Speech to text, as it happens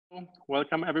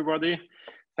welcome everybody.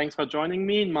 Thanks for joining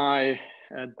me in my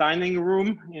dining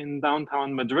room in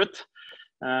downtown Madrid.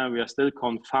 We are still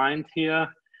confined here.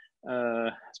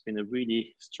 It's been a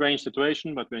really strange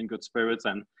situation, but we're in good spirits,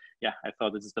 and yeah, I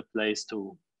thought this is the place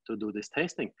to do this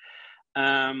tasting.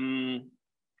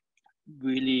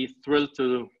 Really thrilled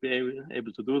to be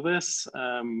able to do this.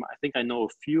 I think I know a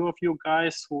few of you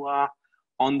guys who are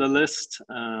on the list.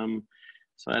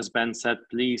 So as Ben said,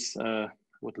 please,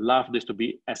 would love this to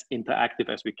be as interactive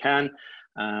as we can.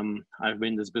 I've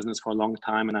been in this business for a long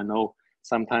time, and I know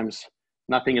sometimes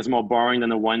nothing is more boring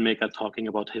than a winemaker talking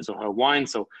about his or her wine.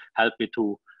 So help me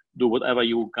to do whatever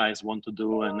you guys want to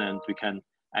do, and then we can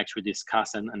actually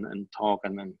discuss and talk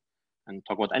and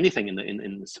talk about anything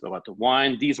about the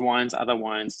wine, these wines, other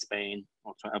wines, Spain,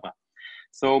 whatsoever.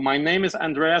 So my name is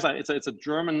Andreas. It's a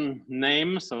German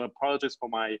name, so apologies for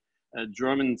my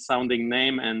German sounding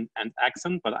name and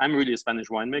accent, but I'm really a Spanish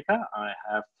winemaker. I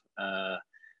have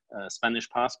a Spanish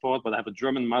passport, but I have a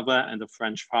German mother and a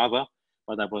French father,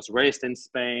 but I was raised in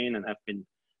Spain and have been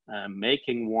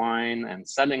making wine and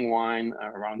selling wine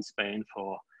around Spain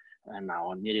for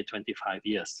now nearly 25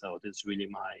 years. So this is really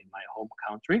my home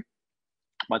country.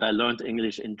 But I learned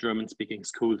English in German-speaking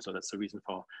school, so that's the reason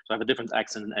for. So I have a different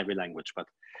accent in every language, but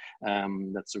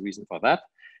that's the reason for that.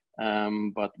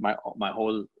 But my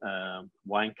whole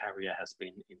wine career has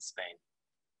been in Spain.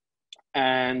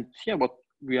 And yeah, what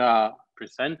we are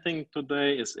presenting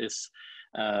today is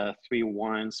 3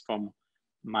 wines from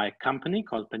my company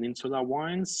called Peninsula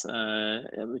Wines,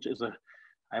 which is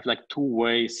I have like 2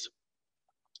 ways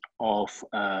of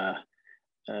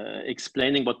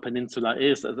explaining what Peninsula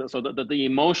is. So the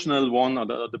emotional one, or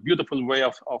the beautiful way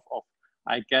of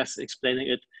I guess explaining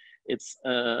it, it's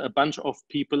a bunch of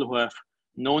people who have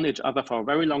known each other for a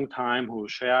very long time, who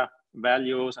share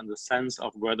values and the sense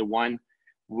of where the wine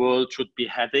world should be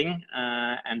heading.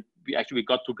 And we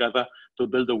got together to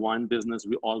build a wine business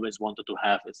we always wanted to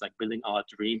have. It's like building our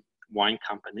dream wine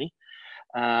company.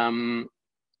 And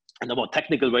the more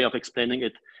technical way of explaining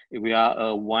it, we are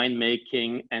a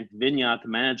winemaking and vineyard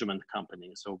management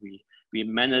company. So we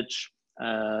manage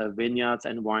vineyards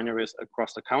and wineries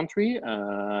across the country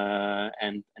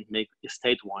and make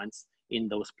estate wines in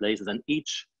those places. And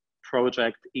each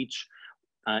project, each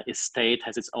estate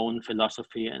has its own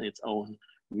philosophy and its own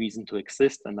reason to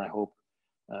exist. And I hope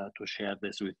to share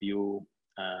this with you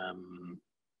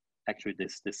actually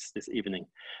this evening.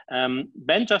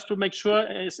 Ben, just to make sure,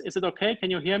 is it okay?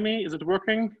 Can you hear me? Is it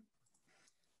working?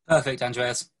 Perfect,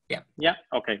 Andreas. Yeah. Yeah.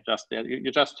 Okay. Just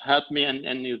you just help me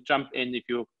and you jump in if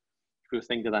you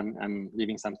think that I'm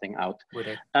leaving something out.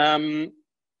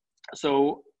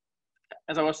 So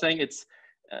as I was saying, it's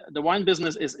the wine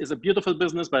business is a beautiful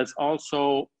business, but it's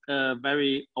also a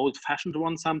very old-fashioned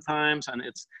one sometimes, and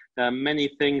there are many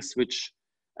things which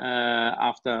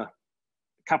after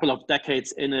couple of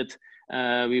decades in it,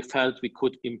 we felt we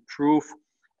could improve.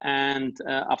 And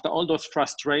after all those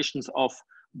frustrations of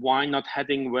wine not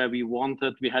heading where we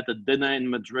wanted, we had a dinner in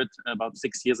Madrid about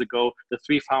 6 years ago, the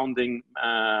 3 founding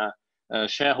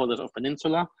shareholders of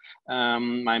Peninsula.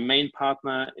 My main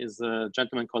partner is a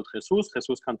gentleman called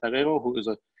Jesus Cantarero, who is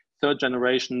a 3rd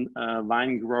generation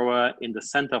wine grower in the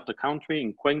center of the country,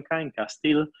 in Cuenca, in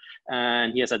Castile.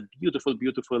 And he has a beautiful,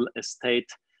 beautiful estate,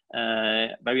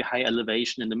 very high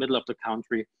elevation in the middle of the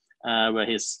country, where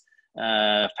his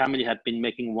family had been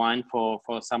making wine for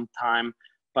some time.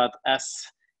 But as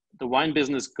the wine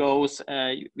business goes,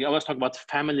 we always talk about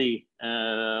family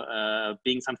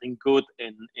being something good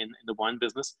in the wine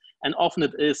business, and often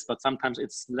it is, but sometimes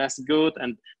it's less good.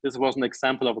 And this was an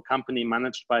example of a company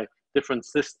managed by different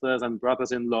sisters and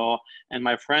brothers-in-law, and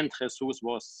my friend Jesus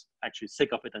was actually sick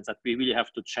of it and said, we really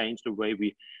have to change the way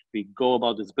we go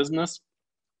about this business.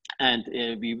 And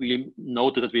we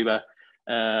noted that we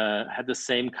had the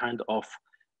same kind of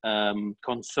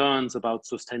concerns about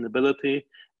sustainability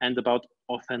and about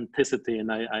authenticity.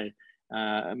 And I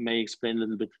may explain a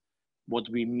little bit what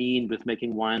we mean with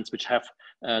making wines which have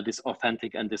this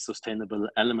authentic and this sustainable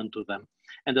element to them.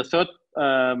 And the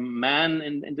 3rd man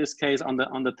in this case on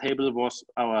the table was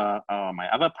my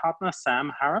other partner,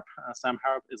 Sam Harrop. Sam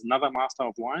Harrop is another master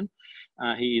of wine.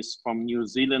 He is from New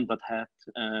Zealand, but had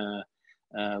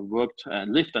worked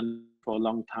and lived for a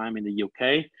long time in the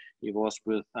UK. He was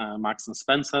with Marks and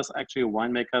Spencer's, actually a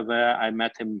winemaker there. I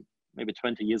met him maybe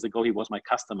 20 years ago. He was my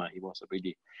customer. He was a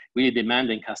really, really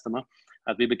demanding customer.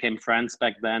 But we became friends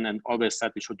back then and always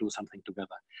said we should do something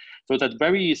together. So it's a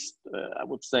very, I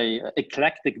would say,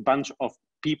 eclectic bunch of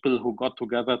people who got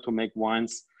together to make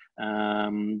wines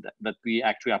that we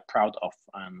actually are proud of.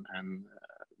 And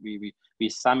we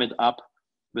sum it up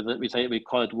we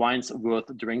call it wines worth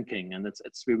drinking, and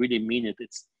we really mean it.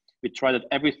 We try that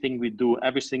everything we do,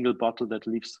 every single bottle that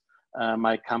leaves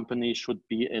my company should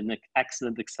be an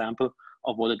excellent example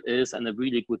of what it is and a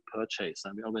really good purchase.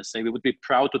 And we always say we would be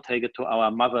proud to take it to our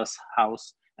mother's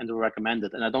house and to recommend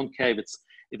it. And I don't care if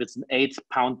it's an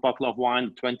 8-pound bottle of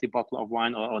wine, 20 bottle of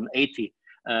wine, or an 80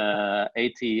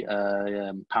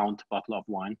 pound bottle of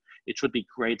wine. It should be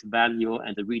great value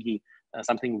and a really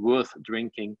something worth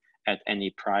drinking at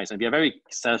any price. And we are very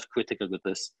self-critical with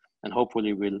this, and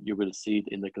hopefully you will see it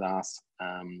in the glass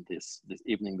this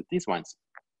evening with these wines.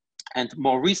 And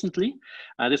more recently,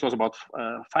 this was about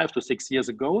 5 to 6 years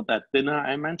ago, that dinner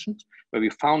I mentioned, where we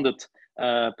founded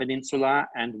Peninsula,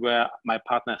 and where my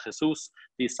partner Jesus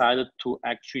decided to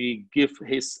actually give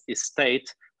his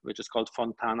estate, which is called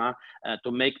Fontana,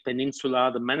 to make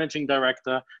Peninsula the managing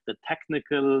director, the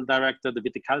technical director, the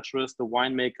viticulturist, the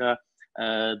winemaker,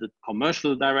 the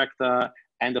commercial director,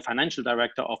 and the financial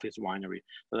director of his winery.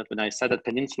 So that when I said that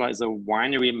Peninsula is a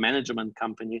winery management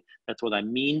company, that's what I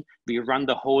mean. We run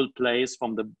the whole place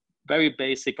from the very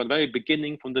basic, from the very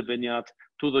beginning, from the vineyard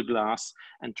to the glass,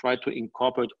 and try to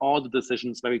incorporate all the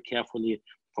decisions very carefully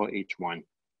for each wine.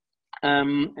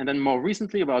 And then more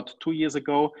recently, about 2 years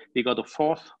ago, we got a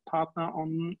fourth partner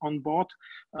on board.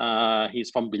 He's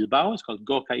from Bilbao. It's called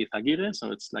Gorka Izagirre.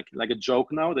 So it's like a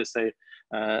joke now. They say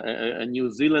a New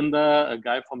Zealander, a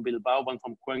guy from Bilbao, one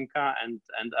from Cuenca, and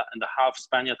a half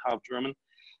Spaniard, half German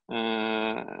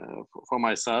for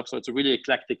myself. So it's a really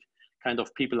eclectic kind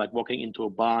of people, like walking into a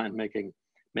bar and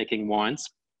making wines.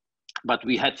 But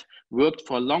we had worked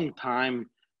for a long time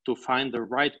to find the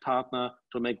right partner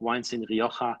to make wines in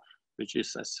Rioja, which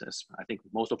is, as I think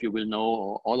most of you will know,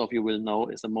 or all of you will know,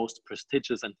 is the most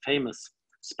prestigious and famous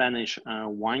Spanish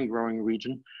wine growing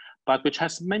region, but which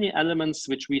has many elements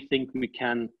which we think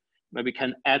where we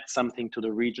can add something to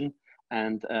the region.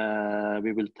 And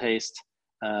we will taste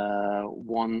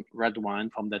one red wine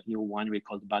from that new winery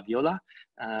called Badiola,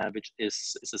 which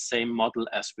is the same model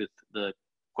as with the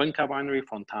Cuenca winery.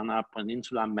 Fontana.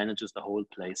 Peninsula manages the whole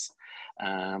place.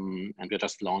 And we're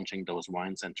just launching those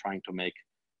wines and trying to make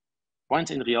wines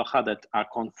in Rioja that are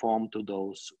conform to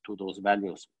those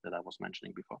values that I was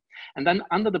mentioning before. And then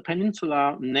under the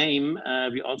Peninsula name,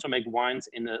 we also make wines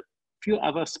in a few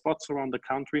other spots around the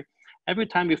country. Every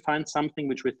time we find something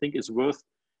which we think is worth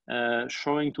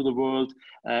showing to the world,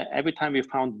 every time we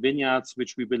found vineyards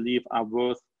which we believe are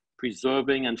worth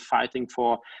preserving and fighting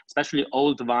for, especially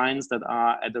old vines that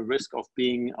are at the risk of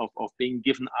being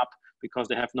given up because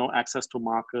they have no access to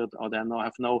market, or they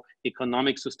have no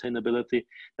economic sustainability,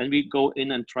 then we go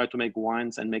in and try to make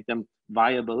wines and make them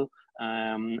viable.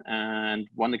 And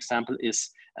one example is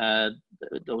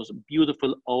those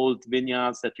beautiful old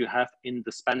vineyards that you have in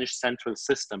the Spanish central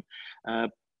system.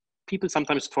 People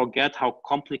sometimes forget how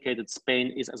complicated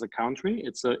Spain is as a country.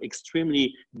 It's an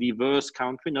extremely diverse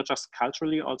country, not just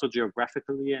culturally, also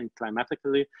geographically and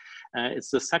climatically.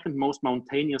 It's the second most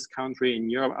mountainous country in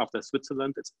Europe after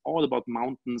Switzerland. It's all about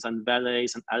mountains and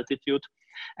valleys and altitude.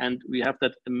 And we have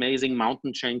that amazing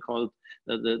mountain chain called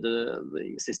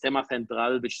the Sistema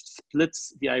Central, which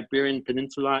splits the Iberian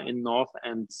Peninsula in north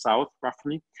and south,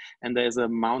 roughly. And there's the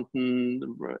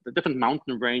different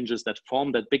mountain ranges that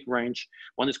form that big range.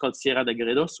 One is called Sierra de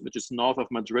Gredos, which is north of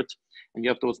Madrid. And you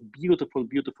have those beautiful,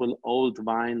 beautiful old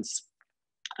vines,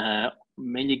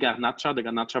 mainly Garnacha, the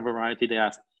Garnacha variety. They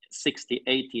are 60,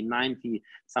 80, 90,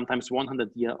 sometimes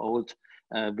 100-year-old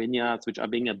vineyards which are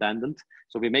being abandoned.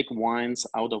 So we make wines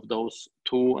out of those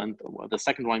two, and the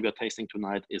second wine we are tasting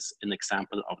tonight is an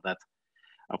example of that,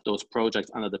 of those projects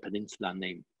under the Peninsula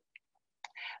name.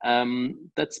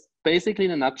 That's basically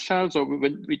in a nutshell. So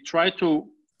when we try to,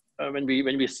 when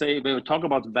we talk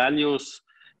about values,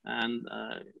 and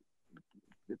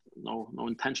no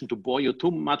intention to bore you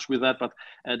too much with that, but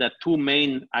there are two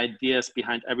main ideas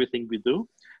behind everything we do.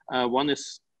 One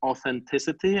is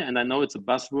authenticity, and I know it's a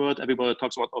buzzword. Everybody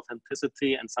talks about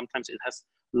authenticity, and sometimes it has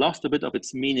lost a bit of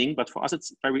its meaning, but for us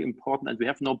it's very important, and we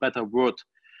have no better word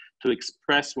to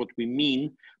express what we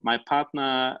mean. My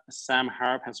partner Sam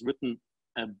Harp has written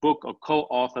a book, or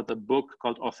co-authored a book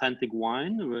called Authentic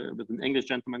Wine with an English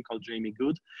gentleman called Jamie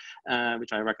Good,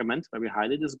 which I recommend very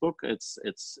highly, this book. It's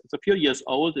a few years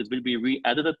old. It will be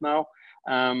re-edited now.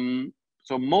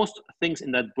 So most things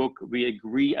in that book we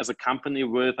agree as a company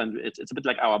with, and it's a bit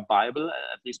like our Bible,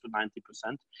 at least to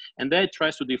 90%. And there it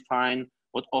tries to define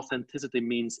what authenticity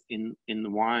means in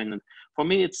wine. And for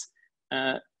me, it's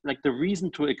like the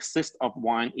reason to exist of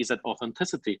wine is that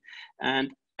authenticity. And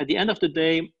at the end of the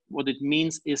day, what it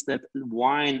means is that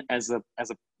wine as a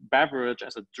beverage,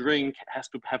 as a drink, has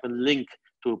to have a link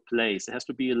to a place. It has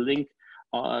to be a link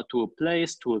to a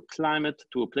place, to a climate,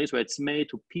 to a place where it's made,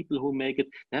 to people who make it.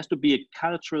 There has to be a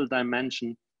cultural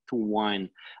dimension to wine.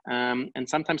 And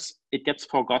sometimes it gets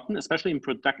forgotten, especially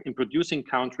in producing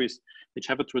countries which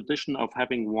have a tradition of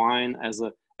having wine as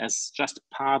just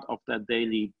part of their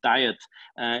daily diet.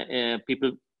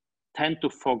 People tend to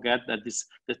forget that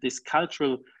this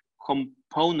cultural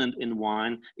component in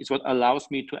wine is what allows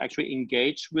me to actually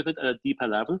engage with it at a deeper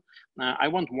level. I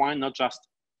want wine not just,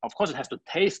 of course, it has to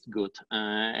taste good,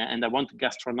 and I want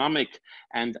gastronomic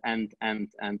and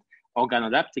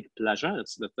organoleptic pleasure.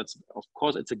 That's of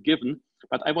course it's a given,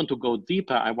 but I want to go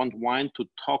deeper. I want wine to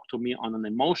talk to me on an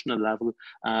emotional level,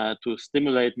 to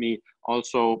stimulate me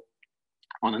also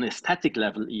on an aesthetic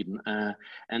level even.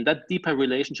 And that deeper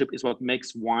relationship is what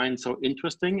makes wine so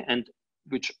interesting, and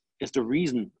which is the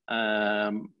reason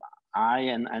I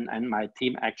and my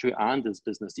team actually are in this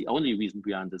business. The only reason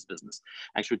we are in this business,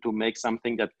 actually, to make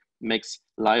something that makes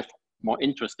life more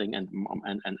interesting and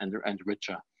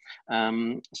richer.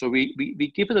 So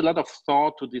we give it a lot of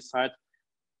thought to decide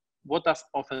what does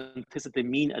authenticity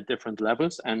mean at different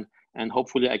levels, and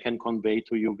hopefully I can convey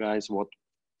to you guys what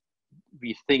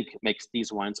we think makes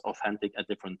these wines authentic at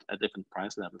different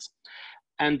price levels.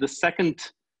 And the second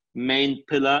main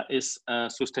pillar is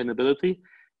sustainability.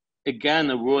 Again,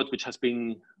 a word which is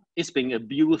being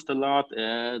abused a lot.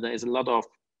 There is a lot of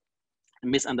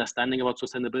misunderstanding about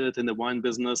sustainability in the wine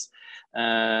business.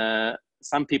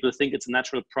 Some people think it's a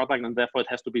natural product and therefore it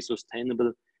has to be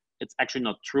sustainable. It's actually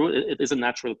not true. It is a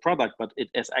natural product, but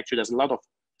there's a lot of,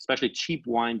 especially cheap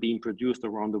wine, being produced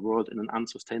around the world in an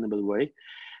unsustainable way.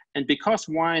 And because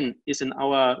wine is, in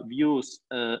our views,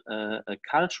 a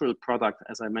cultural product,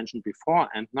 as I mentioned before,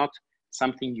 and not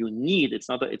something you need, it's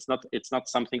not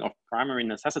something of primary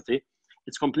necessity,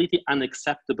 it's completely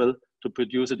unacceptable to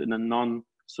produce it in a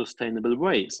non-sustainable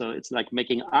way. So it's like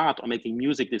making art or making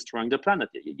music destroying the planet.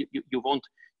 You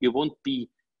won't be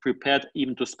prepared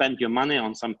even to spend your money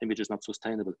on something which is not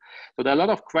sustainable. So there are a lot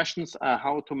of questions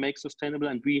how to make sustainable,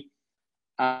 and we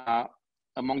are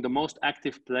among the most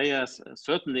active players,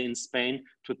 certainly in Spain,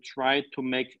 to try to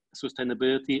make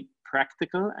sustainability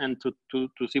practical and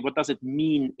to see what does it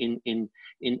mean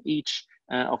in each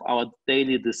of our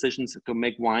daily decisions to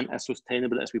make wine as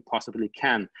sustainable as we possibly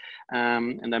can.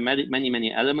 And there are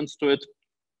many elements to it.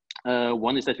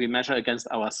 One is that we measure against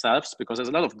ourselves, because there's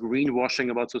a lot of greenwashing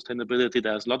about sustainability.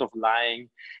 There's a lot of lying,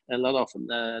 a lot of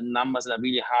numbers that are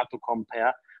really hard to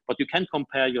compare, but you can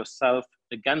compare yourself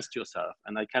against yourself.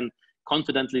 And I can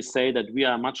confidently say that we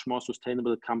are a much more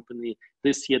sustainable company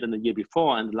this year than the year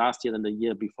before, and last year than the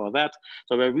year before that.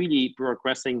 So we're really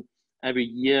progressing every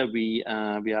year. We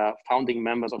are founding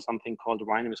members of something called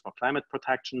Wineries for Climate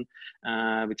Protection,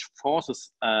 which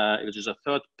is a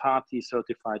third-party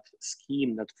certified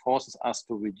scheme that forces us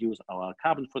to reduce our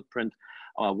carbon footprint,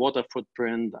 our water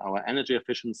footprint, our energy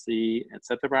efficiency,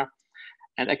 etc.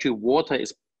 And actually, water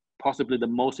is possibly the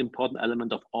most important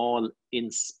element of all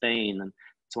in Spain. And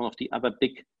it's one of the other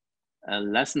big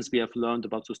lessons we have learned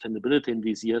about sustainability in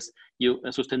these years.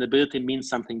 Sustainability means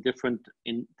something different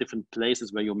in different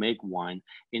places where you make wine.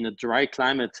 In a dry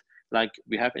climate like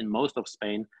we have in most of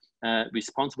Spain,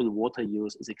 responsible water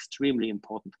use is extremely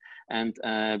important. And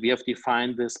we have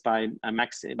defined this by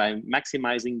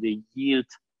maximizing the yield,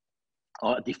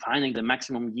 or defining the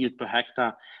maximum yield per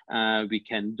hectare we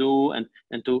can do, and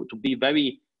to be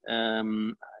very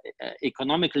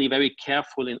economically very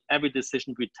careful in every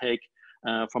decision we take,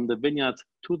 from the vineyard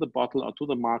to the bottle or to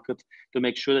the market, to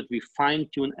make sure that we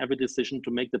fine-tune every decision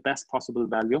to make the best possible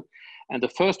value. And the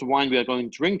first wine we are going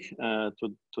to drink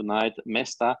tonight,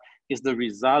 Mesta, is the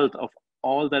result of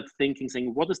all that thinking,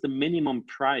 saying what is the minimum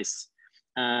price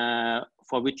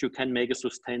for which you can make a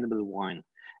sustainable wine.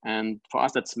 And for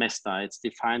us, that's Mesta. It's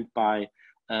defined by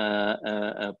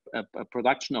a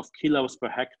production of kilos per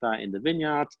hectare in the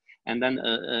vineyard, and then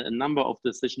a number of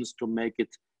decisions to make it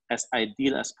as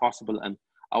ideal as possible. And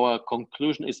our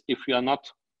conclusion is, if you are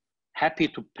not happy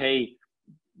to pay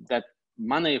that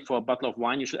money for a bottle of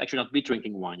wine, you should actually not be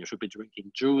drinking wine. You should be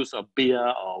drinking juice or beer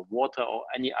or water or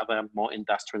any other more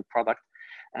industrial product.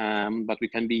 But we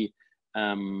can be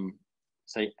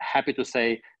happy to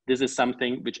say this is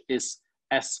something which is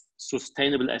as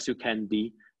sustainable as you can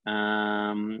be.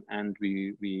 And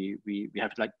we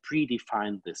have like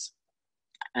predefined this.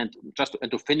 And just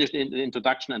to finish the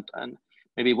introduction, and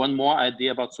maybe one more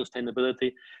idea about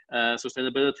sustainability.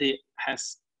 Sustainability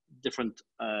has different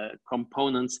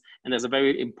components, and there's a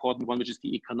very important one, which is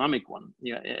the economic one.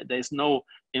 There's no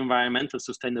environmental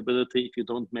sustainability if you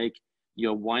don't make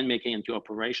your winemaking and your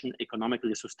operation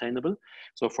economically sustainable.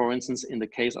 So for instance, in the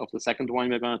case of the second wine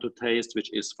we're going to taste,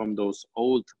 which is from those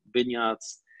old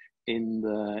vineyards in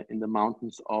the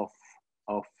mountains of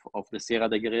the Sierra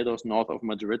de Gredos, north of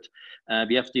Madrid.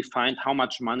 We have defined how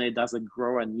much money does a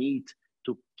grower need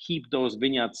to keep those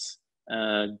vineyards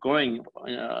going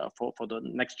for the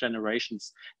next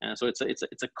generations. So it's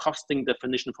a costing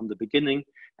definition from the beginning,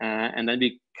 and then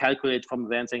we calculate from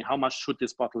there and saying how much should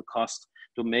this bottle cost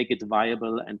to make it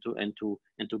viable and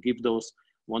to give those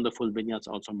wonderful vineyards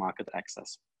also market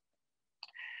access.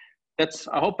 That's,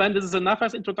 I hope, Ben, this is enough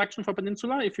as introduction for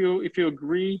Peninsula. If you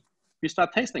agree, we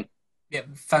start tasting. Yeah,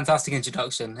 fantastic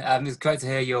introduction. It's great to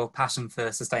hear your passion for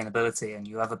sustainability and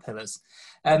your other pillars.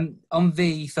 On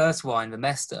the first wine, the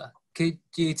Mester, could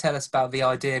you tell us about the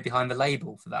idea behind the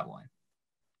label for that wine?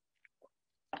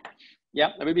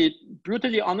 Yeah, I will be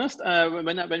brutally honest. When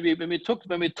we took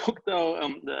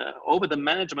over the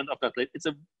management of that place, it's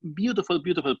a beautiful,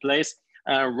 beautiful place.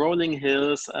 Rolling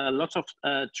hills, lots of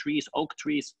trees, oak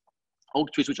trees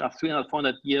which are 300,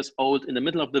 400 years old in the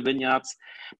middle of the vineyards.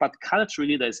 But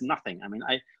culturally, there's nothing. I mean,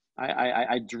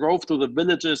 I drove to the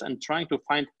villages and trying to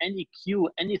find any cue,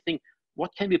 anything.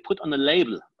 What can we put on the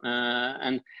label?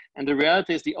 And the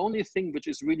reality is the only thing which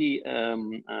is really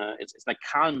it's like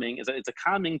calming. It's a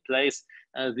calming place.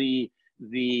 The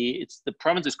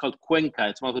province is called Cuenca.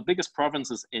 It's one of the biggest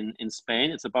provinces in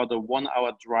Spain. It's about a 1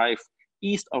 hour drive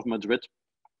east of Madrid.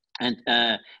 And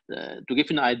to give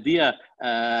you an idea,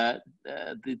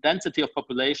 the density of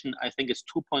population, I think, is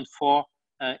 2.4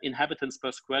 inhabitants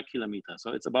per square kilometer.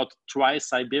 So it's about twice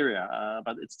Siberia,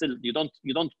 but it's still, you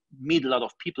don't meet a lot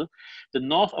of people. The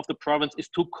north of the province is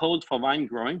too cold for wine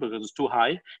growing because it's too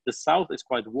high. The south is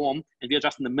quite warm, and we are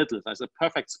just in the middle. So it's a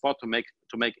perfect spot to make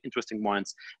interesting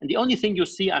wines. And the only thing you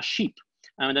see are sheep.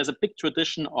 I mean, there's a big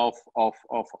tradition of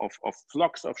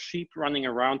flocks of sheep running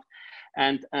around.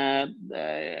 And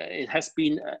it has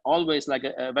been always like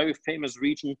a very famous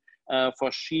region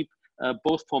for sheep,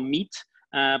 both for meat,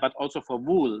 but also for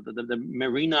wool, the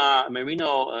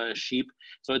merino sheep.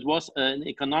 So it was an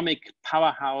economic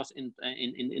powerhouse in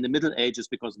the Middle Ages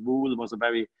because wool was a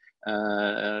very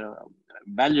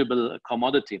valuable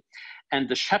commodity. And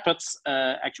the shepherds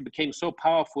actually became so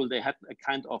powerful, they had a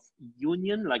kind of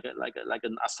union, like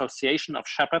an association of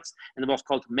shepherds, and it was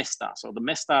called Mesta. So the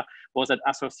Mesta was that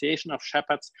association of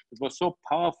shepherds. It was so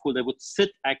powerful, they would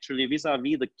sit actually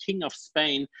vis-a-vis the king of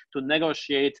Spain to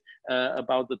negotiate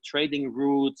about the trading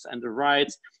routes and the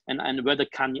rights, and where the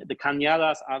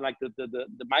cañadas are like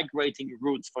the migrating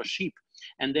routes for sheep.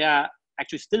 And they are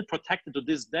actually still protected to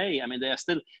this day. I mean, they are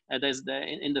still,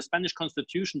 in the Spanish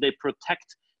constitution, they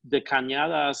protect the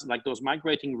cañadas, like those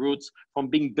migrating routes, from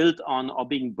being built on or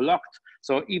being blocked.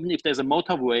 So even if there's a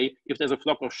motorway, if there's a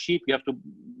flock of sheep, you have to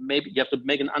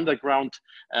make an underground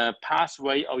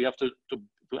pathway, or you have to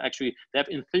actually, they have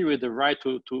in theory the right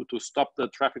to stop the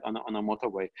traffic on a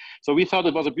motorway. So we thought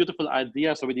it was a beautiful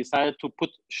idea, so we decided to put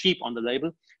sheep on the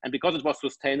label. And because it was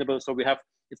sustainable, so we have,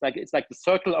 it's like the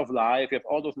circle of life. You have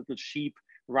all those little sheep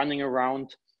running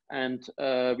around. And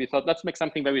we thought, let's make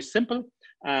something very simple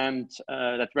and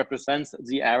that represents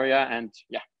the area. And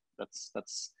yeah, that's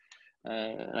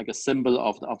like a symbol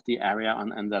of the area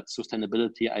and that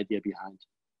sustainability idea behind.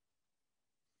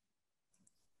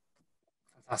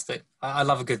 Fantastic. I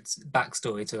love a good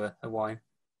backstory to a wine.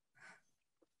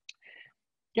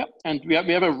 Yeah, and we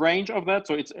have a range of that.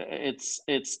 So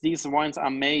it's these wines are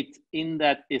made in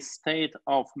that estate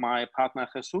of my partner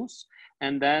Jesus,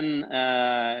 and then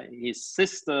his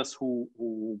sisters, who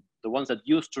the ones that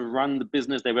used to run the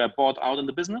business, they were bought out in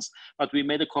the business. But we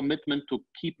made a commitment to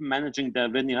keep managing their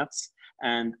vineyards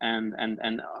and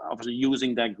obviously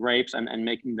using their grapes and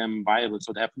making them viable.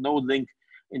 So they have no link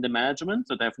in the management,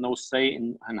 so they have no say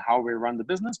in how we run the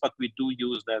business, but we do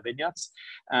use their vineyards.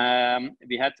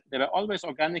 They were always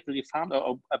organically farmed,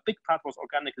 or a big part was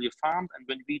organically farmed, and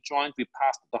when we joined, we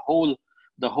passed all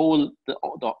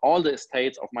the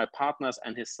estates of my partners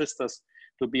and his sisters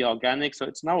to be organic. So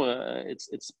it's now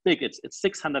it's big. It's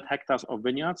 600 hectares of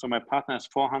vineyard. So my partner has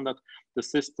 400. The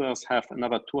sisters have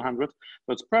another 200.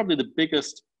 So it's probably the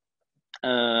biggest,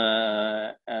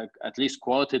 at least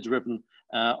quality-driven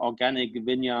organic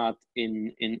vineyard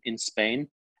in Spain.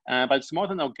 But it's more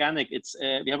than organic. It's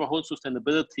we have a whole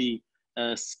sustainability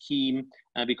scheme.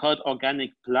 We call it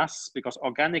Organic Plus, because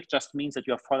organic just means that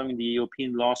you are following the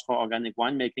European laws for organic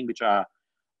winemaking, which are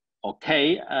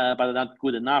okay, but not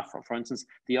good enough. For instance,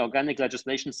 the organic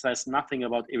legislation says nothing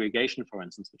about irrigation, for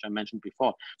instance, which I mentioned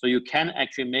before. So you can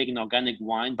actually make an organic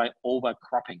wine by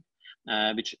overcropping.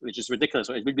 Which is ridiculous.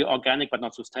 So it will be organic but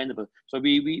not sustainable. So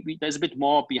there's a bit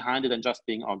more behind it than just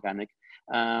being organic.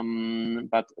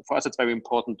 But for us, it's very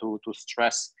important to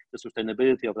stress the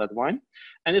sustainability of that wine.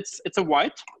 And it's a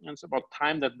white, and it's about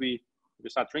time that we we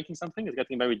start drinking something. It's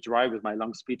getting very dry with my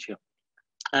long speech here.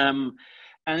 And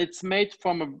it's made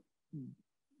from a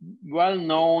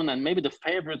well-known and maybe the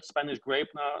favorite Spanish grape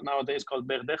nowadays called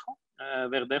Verdejo.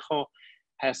 Verdejo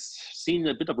has seen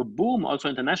a bit of a boom also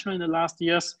internationally in the last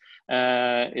years.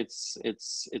 It's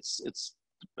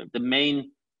the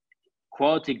main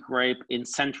quality grape in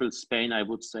central Spain, I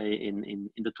would say, in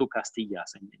the two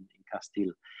Castillas, in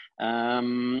Castile.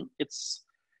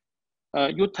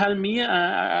 You tell me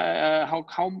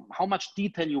how much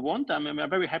detail you want. I'm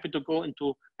very happy to go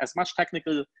into as much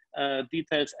technical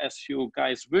details as you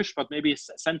guys wish, but maybe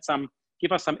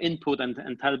give us some input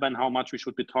and tell Ben how much we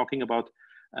should be talking about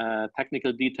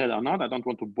technical detail or not. I don't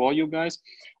want to bore you guys.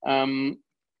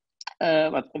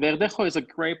 But Verdejo is a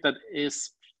grape that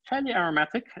is fairly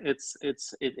aromatic.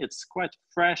 It's quite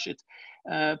fresh.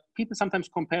 People sometimes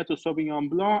compare to Sauvignon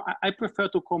Blanc. I prefer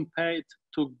to compare it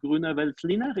to Grüner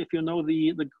Veltliner, if you know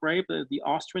the grape, the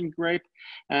Austrian grape.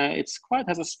 It's quite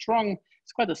a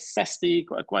zesty,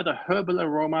 quite a herbal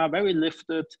aroma, very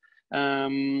lifted,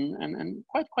 and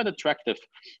quite attractive.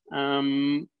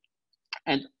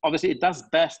 And obviously, it does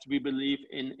best, we believe,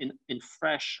 in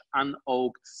fresh,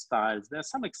 unoaked styles. There are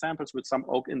some examples with some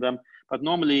oak in them, but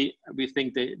normally we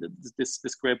think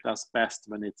this grape does best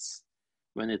when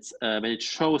it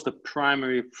shows the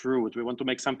primary fruit. We want to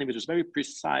make something which is very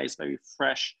precise, very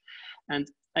fresh, and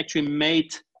actually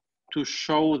made to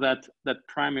show that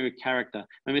primary character.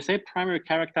 When we say primary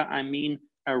character, I mean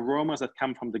aromas that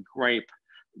come from the grape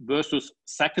versus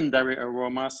secondary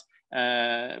aromas,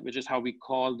 which is how we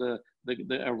call the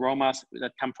aromas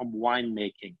that come from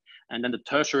winemaking. And then the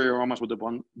tertiary aromas would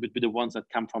be the ones that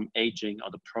come from aging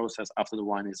or the process after the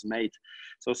wine is made.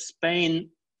 So Spain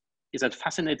is a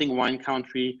fascinating wine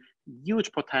country,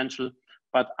 huge potential,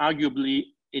 but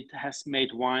arguably it has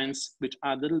made wines which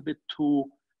are a little bit too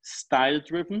style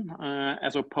driven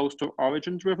as opposed to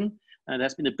origin driven. And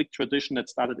there's been a big tradition that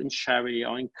started in sherry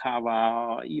or in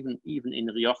cava or even in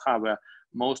Rioja, where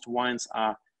most wines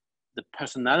are, the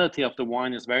personality of the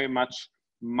wine is very much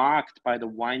marked by the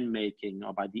winemaking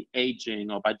or by the aging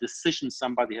or by decisions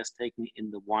somebody has taken in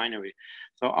the winery.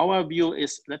 So our view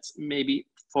is, let's maybe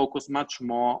focus much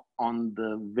more on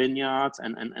the vineyards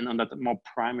and on that more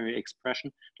primary expression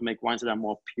to make wines that are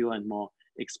more pure and more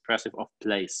expressive of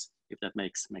place, if that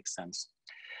makes sense.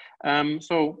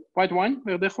 So white wine,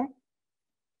 Verdejo.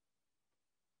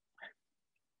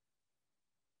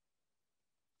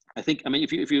 I think, I mean,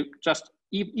 if you just,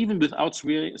 even without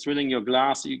swirling your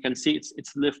glass, you can see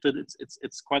it's lifted,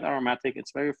 it's quite aromatic,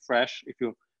 it's very fresh. If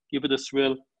you give it a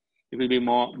swirl, it will be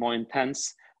more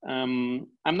intense. I'm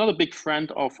not a big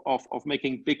friend of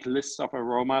making big lists of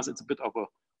aromas. It's a bit of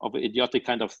an idiotic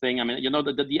kind of thing. I mean, you know,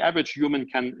 the average human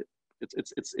can,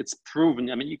 it's proven.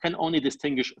 I mean, you can only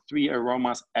distinguish 3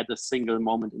 aromas at a single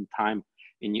moment in time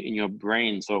in your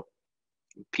brain. So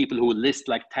people who list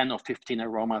like 10 or 15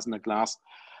 aromas in a glass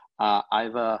are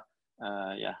either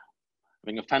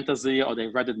having a fantasy, or they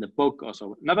read it in a book or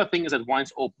so. Another thing is that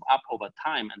wines open up over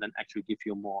time and then actually give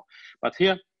you more. But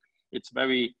here, it's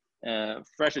very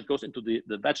fresh. It goes into the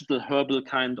vegetal herbal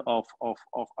kind of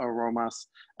aromas.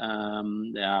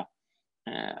 I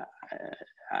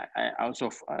also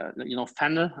you know,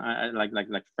 fennel. I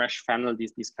like fresh fennel.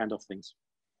 These kind of things.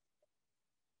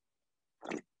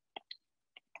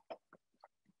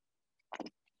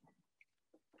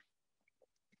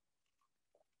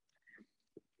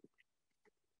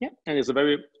 Yeah, and it's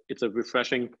a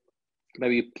refreshing,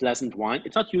 very pleasant wine.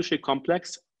 It's not hugely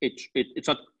complex.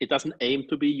 It doesn't aim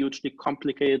to be hugely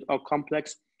complicated or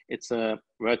complex. It's a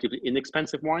relatively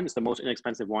inexpensive wine. It's the most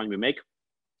inexpensive wine we make,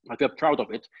 but we're proud of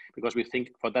it because we think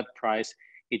for that price,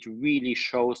 it really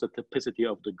shows the typicity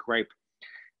of the grape.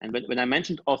 And when I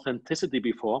mentioned authenticity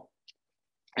before,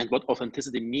 and what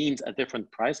authenticity means at different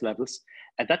price levels,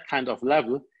 at that kind of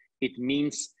level, it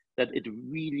means that it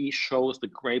really shows the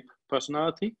grape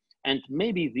personality and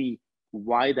maybe the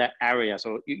wider area.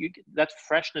 So that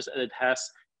freshness that it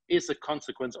has is a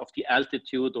consequence of the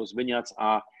altitude. Those vineyards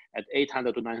are at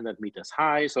 800 to 900 meters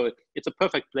high. So it's a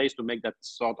perfect place to make that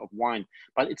sort of wine.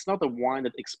 But it's not a wine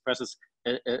that expresses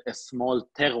a small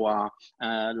terroir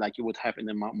like you would have in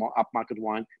a more upmarket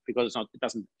wine, because it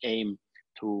doesn't aim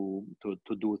to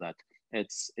do that.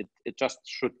 It just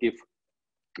should give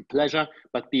pleasure,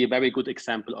 but be a very good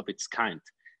example of its kind.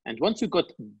 And once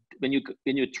when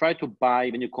you try to buy,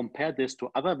 when you compare this to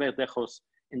other Verdejos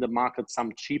in the market,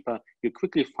 some cheaper, you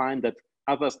quickly find that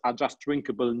others are just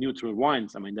drinkable neutral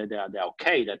wines. I mean, they're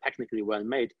okay, they're technically well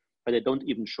made, but they don't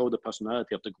even show the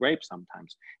personality of the grape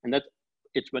sometimes. And that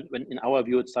it's when in our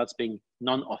view, it starts being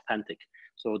non-authentic.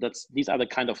 So these are the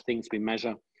kind of things we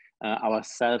measure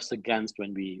ourselves against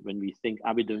when we think,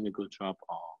 are we doing a good job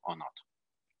or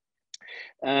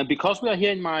not? Because we are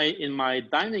here in my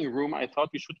dining room, I thought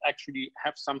we should actually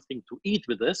have something to eat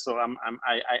with this. So I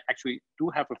actually do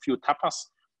have a few tapas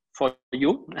for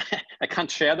you. I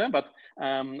can't share them, but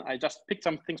I just picked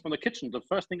some things from the kitchen. The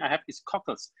first thing I have is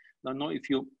cockles. I don't know if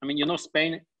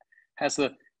Spain has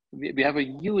we have a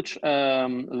huge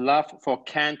love for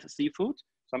canned seafood.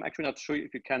 So I'm actually not sure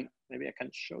if you can, maybe I can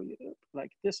show you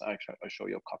like this. I'll show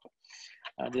you a cockle.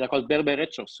 They are called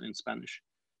berberechos in Spanish.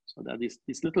 So there are these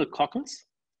little cockles,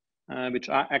 which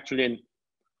are actually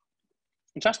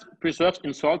just preserved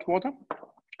in salt water.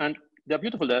 And they're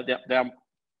beautiful. They're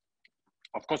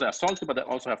of course, they are salty, but they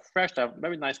also have fresh, they have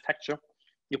very nice texture.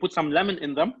 You put some lemon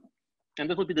in them, and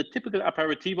that would be the typical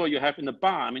aperitivo you have in a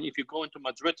bar. I mean, if you go into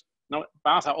Madrid, now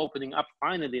bars are opening up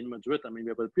finally in Madrid. I mean,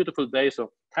 we have a beautiful day,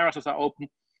 so terraces are open.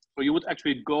 So you would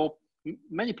actually go,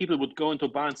 many people would go into a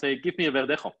bar and say, give me a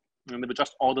verdejo. And they would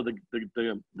just order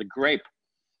the grape.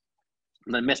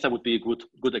 And then Mesta would be a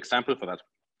good example for that.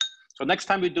 So next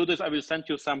time we do this, I will send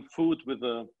you some food with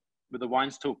the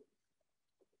wines too.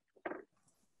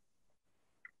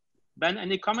 Ben,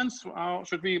 any comments?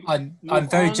 Should we? I'm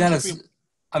very jealous.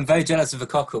 I'm very jealous of the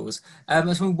cockles.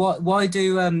 Why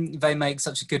do they make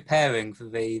such a good pairing for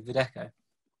the Verdejo?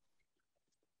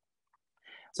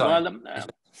 Sorry. Well,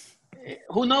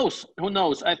 who knows? Who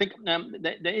knows? I think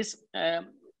there is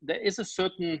a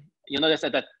certain, there's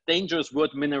that dangerous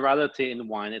word minerality in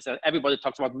wine. Everybody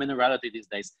talks about minerality these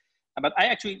days, but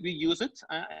we use it,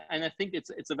 and I think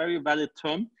it's a very valid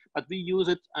term. But we use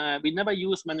it. We never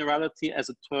use minerality as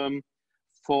a term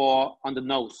on the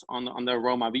nose, on the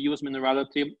aroma. We use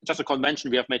minerality, just a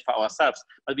convention we have made for ourselves,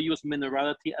 but we use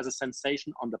minerality as a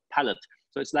sensation on the palate.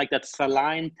 So it's like that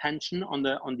saline tension on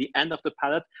the end of the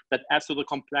palate that adds to the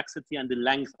complexity and the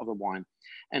length of a wine.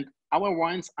 And our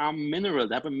wines are mineral.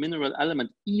 They have a mineral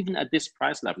element, even at this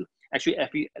price level. Actually,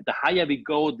 the higher we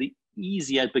go, the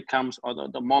easier it becomes, or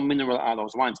the more mineral are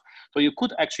those wines. So you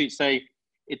could actually say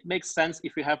it makes sense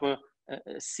if you have a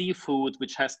seafood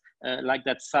which has like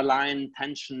that saline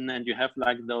tension, and you have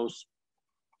like those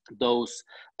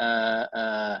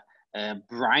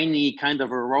briny kind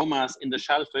of aromas in the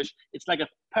shellfish. It's like a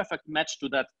perfect match to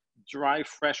that dry,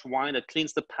 fresh wine that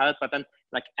cleans the palate, but then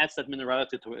like adds that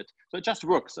minerality to it. So it just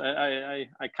works. I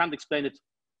can't explain it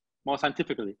more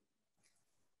scientifically.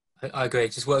 I agree.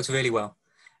 It just works really well.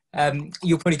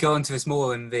 You'll probably go on to this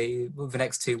more in the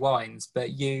next two wines,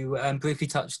 but you briefly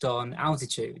touched on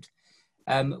altitude.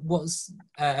 What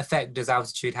effect does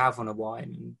altitude have on a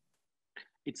wine?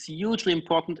 It's hugely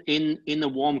important in a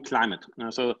warm climate.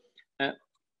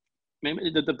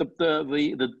 Maybe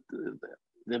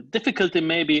the difficulty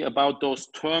maybe about those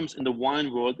terms in the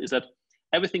wine world is that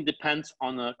everything depends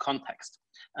on a context.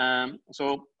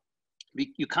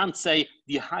 You can't say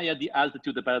the higher the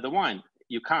altitude, the better the wine.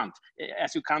 You can't.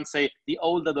 As you can't say the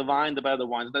older the wine, the better the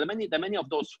wine. There are many of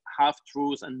those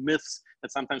half-truths and myths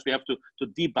that sometimes we have to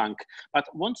debunk. But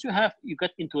once you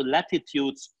get into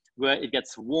latitudes where it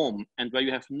gets warm and where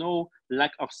you have no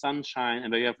lack of sunshine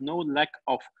and where you have no lack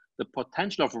of the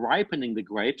potential of ripening the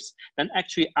grapes, then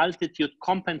actually altitude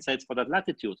compensates for that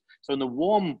latitude. So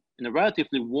in a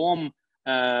relatively warm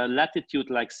latitude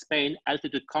like Spain,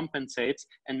 altitude compensates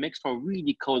and makes for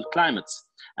really cold climates.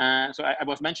 So I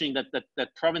was mentioning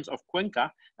that province of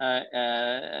Cuenca,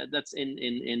 that's in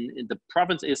the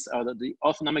province is, or the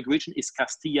autonomic region is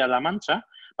Castilla-La Mancha,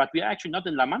 but we are actually not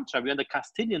in La Mancha, we are in the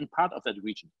Castilian part of that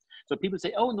region. So people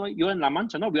say, oh no, you're in La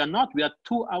Mancha. No, we are not. We are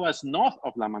 2 hours north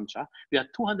of La Mancha. We are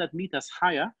 200 meters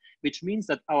higher, which means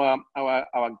that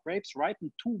our grapes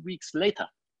ripen 2 weeks later.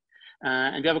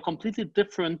 And we have a completely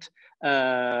different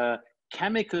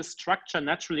chemical structure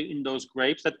naturally in those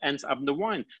grapes that ends up in the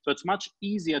wine. So it's much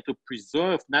easier to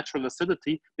preserve natural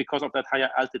acidity because of that higher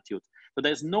altitude. So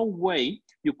there's no way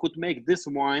you could make this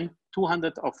wine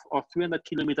 200 or 300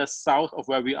 kilometers south of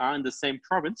where we are in the same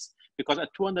province, because at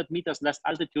 200 meters less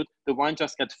altitude, the wine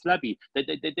just gets flabby.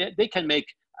 They can make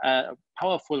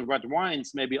powerful red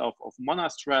wines, maybe of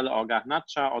Monastrell or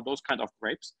Garnacha or those kind of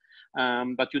grapes.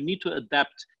 But you need to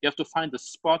adapt. You have to find the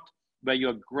spot where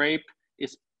your grape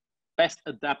is best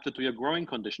adapted to your growing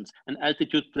conditions. And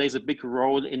altitude plays a big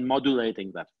role in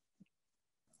modulating that.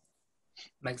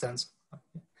 Makes sense.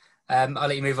 I'll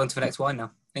let you move on to the next wine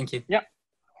now. Thank you. Yeah.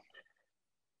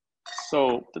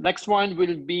 So the next wine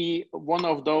will be one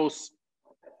of those,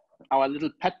 our little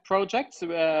pet projects,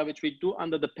 which we do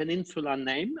under the Peninsula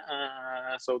name.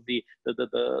 So the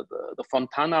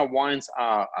Fontana wines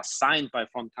are signed by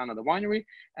Fontana, the winery,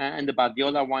 and the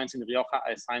Badiola wines in Rioja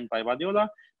are signed by Badiola.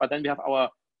 But then we have our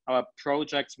our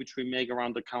projects which we make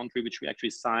around the country, which we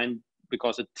actually sign,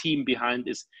 because the team behind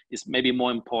is maybe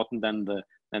more important than the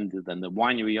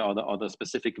winery or the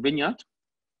specific vineyard.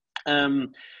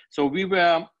 So we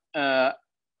were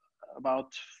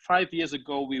about 5 years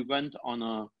ago, we went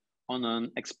on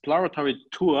an exploratory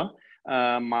tour.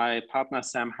 My partner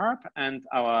Sam Harp and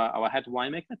our head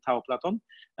winemaker Tao Platon.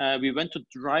 We went to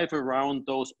drive around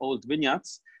those old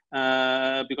vineyards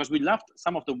because we loved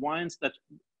some of the wines that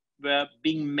were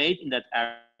being made in that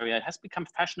area. It has become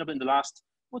fashionable in the last,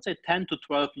 I would say, 10 to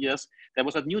 12 years. There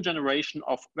was a new generation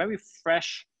of very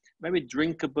fresh, very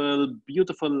drinkable,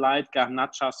 beautiful light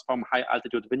garnachas from high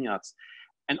altitude vineyards.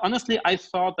 And honestly, I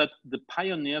thought that the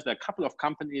pioneers, there are a couple of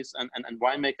companies and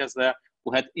winemakers there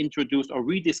who had introduced or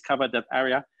rediscovered that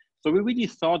area. So we really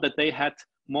thought that they had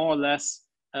more or less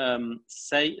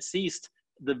seized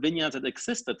the vineyards that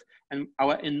existed. And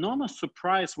our enormous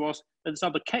surprise was that it's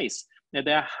not the case. That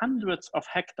there are hundreds of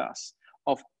hectares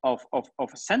of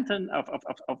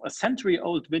a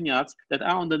century-old vineyards that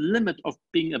are on the limit of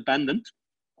being abandoned,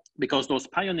 because those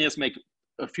pioneers make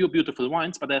a few beautiful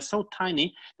wines, but they're so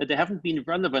tiny that they haven't been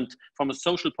relevant from a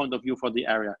social point of view for the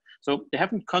area. So they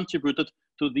haven't contributed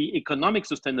to the economic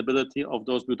sustainability of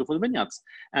those beautiful vineyards.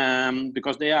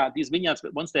 Because these vineyards,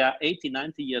 once they are 80,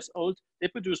 90 years old, they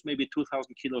produce maybe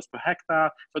 2,000 kilos per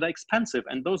hectare. So they're expensive.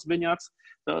 And those vineyards,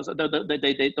 those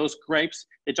grapes,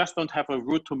 they just don't have a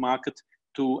route to market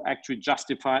to actually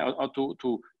justify or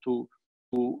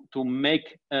to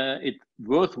make it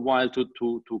worthwhile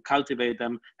to cultivate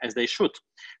them as they should.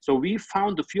 So we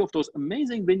found a few of those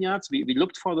amazing vineyards. We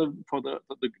looked for the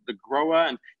grower,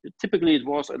 and typically it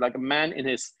was like a man in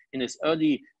his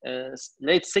early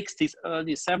late 60s,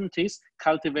 early 70s,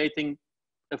 cultivating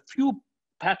a few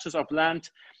patches of land.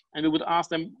 And we would ask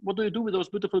them, what do you do with those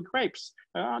beautiful grapes?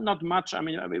 Not much. I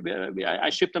mean, I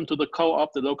ship them to the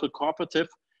co-op, the local cooperative.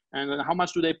 And how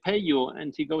much do they pay you?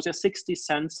 And he goes, 60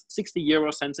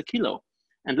 euro cents a kilo.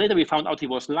 And later we found out he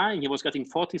was lying. He was getting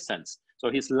 40 cents.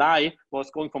 So his lie was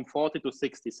going from 40 to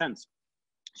 60 cents.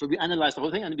 So we analyzed the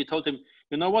whole thing and we told him,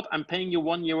 you know what? I'm paying you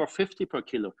 €1.50 per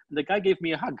kilo. And the guy gave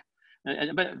me a hug.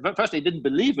 But first, he didn't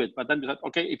believe it. But then we said,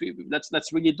 okay,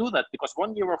 let's really do that, because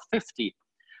 €1.50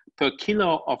 per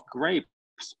kilo of grapes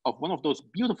of one of those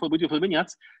beautiful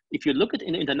vineyards, if you look at it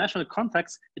in the international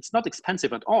context, it's not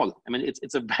expensive at all. I mean,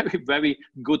 it's a very, very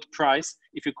good price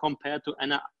if you compare to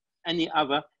any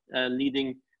other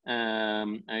leading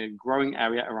growing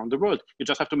area around the world. You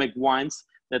just have to make wines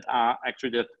that are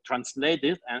actually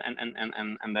translated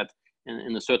and that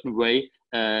in a certain way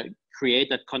create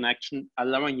that connection,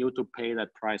 allowing you to pay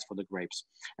that price for the grapes.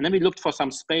 And then we looked for some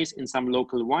space in some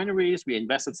local wineries. We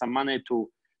invested some money to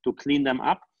clean them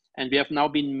up. And we have now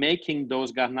been making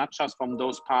those garnachas from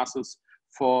those parcels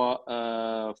for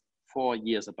 4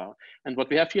 years about. And what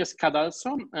we have here is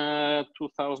Cadalso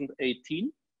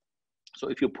 2018. So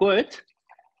if you pour it,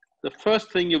 the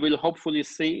first thing you will hopefully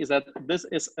see is that this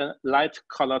is a light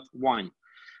colored wine.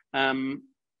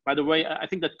 By the way, I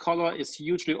think that color is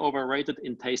hugely overrated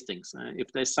in tastings.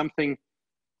 If there's something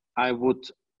I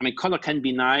mean, color can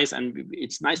be nice and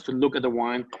it's nice to look at the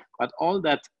wine, but all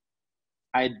that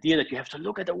idea that you have to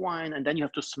look at the wine and then you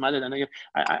have to smell it, and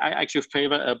I actually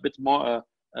favor a bit more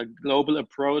a global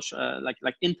approach,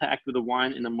 like interact with the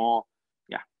wine in a more,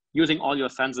 using all your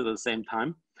senses at the same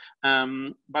time.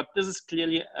 But this is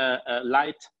clearly a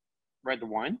light red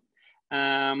wine,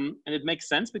 and it makes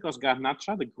sense because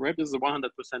Garnacha, the grape, this is a 100%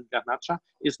 Garnacha,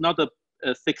 is not a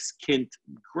thick-skinned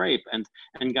grape, and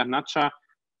Garnacha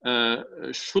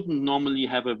shouldn't normally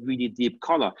have a really deep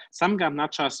color. Some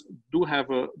Garnachas do have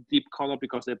a deep color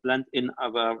because they blend in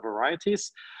other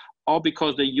varieties, or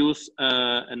because they use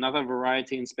another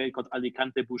variety in Spain called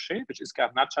Alicante Boucher, which is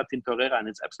Garnacha Tintorera, and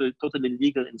it's absolutely totally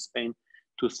legal in Spain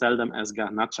to sell them as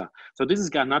Garnacha. So this is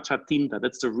Garnacha Tinta.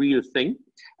 That's the real thing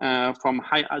from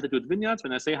high altitude vineyards.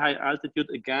 When I say high altitude,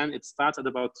 again, it starts at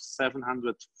about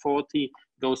 740,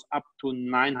 goes up to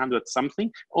 900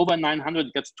 something. Over 900,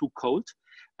 it gets too cold.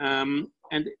 And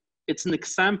it's an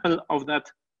example of that,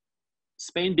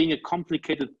 Spain being a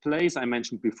complicated place I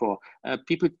mentioned before.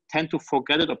 People tend to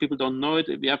forget it, or people don't know it.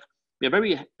 We are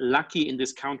very lucky in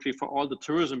this country for all the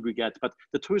tourism we get, but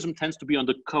the tourism tends to be on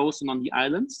the coast and on the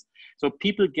islands. So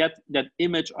people get that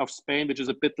image of Spain, which is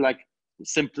a bit like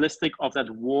simplistic, of that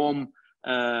warm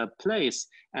place.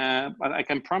 But I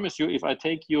can promise you, if I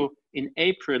take you in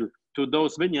April to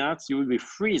those vineyards, you will be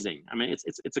freezing. I mean,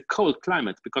 it's a cold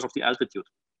climate because of the altitude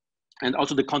and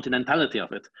also the continentality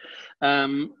of it.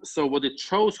 So what it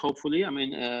shows, hopefully, I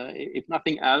mean, if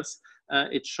nothing else,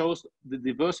 it shows the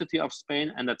diversity of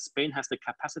Spain, and that Spain has the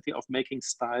capacity of making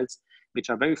styles which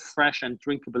are very fresh and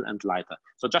drinkable and lighter.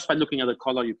 So just by looking at the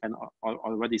color, you can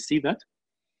already see that.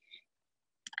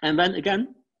 And then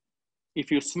again, if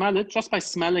you smell it, just by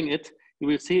smelling it, you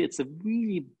will see it's a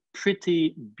really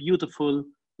pretty, beautiful,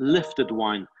 lifted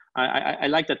wine. I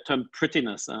like that term,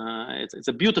 prettiness. It's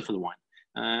a beautiful wine.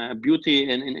 Beauty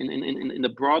in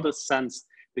the broadest sense,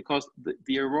 because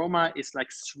the aroma is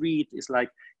like sweet, it's like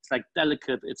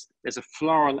delicate. There's a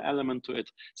floral element to it.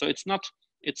 So it's not.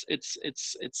 It's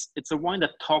a wine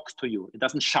that talks to you. It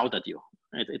doesn't shout at you.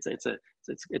 Right?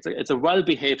 It's a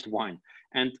well-behaved wine,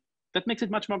 and that makes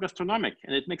it much more gastronomic,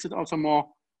 and it makes it also more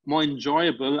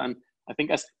enjoyable. And I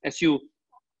think as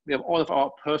we have all of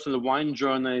our personal wine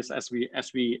journeys as we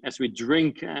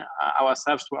drink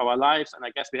ourselves through our lives, and I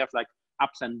guess we have like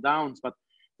ups and downs, but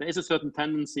there is a certain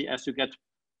tendency as you get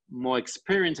more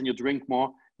experience and you drink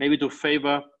more, maybe to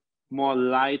favor more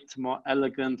light, more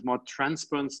elegant, more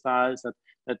transparent styles that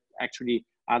actually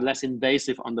are less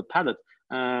invasive on the palate,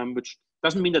 which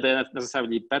doesn't mean that they're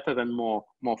necessarily better than more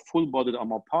full-bodied or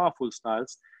more powerful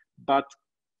styles, but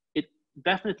it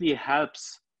definitely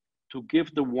helps to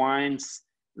give the wines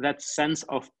that sense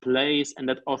of place and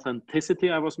that authenticity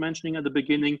I was mentioning at the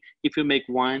beginning. If you make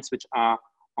wines which are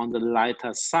on the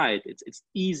lighter side, it's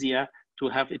easier to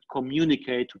have it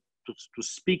communicate, to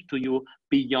speak to you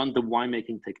beyond the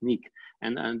winemaking technique.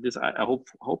 And this, I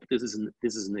hope this is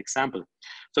an example.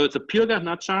 So it's a pure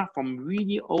Garnacha from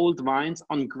really old vines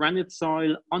on granite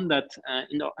soil on that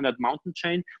mountain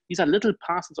chain. These are little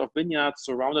parcels of vineyards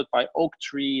surrounded by oak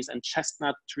trees and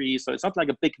chestnut trees. So it's not like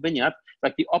a big vineyard,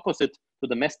 like the opposite to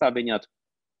the Mesta vineyard.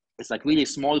 It's like really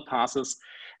small parcels,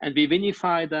 and we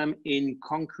vinify them in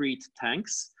concrete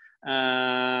tanks,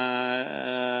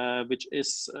 which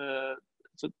is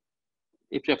so.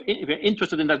 If you're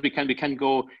interested in that, we can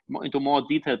go into more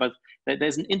detail. But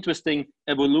there's an interesting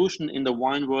evolution in the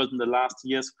wine world in the last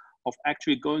years of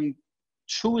actually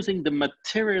choosing the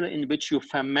material in which you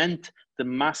ferment the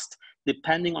must,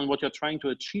 depending on what you're trying to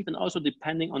achieve, and also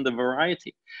depending on the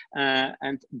variety.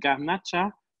 And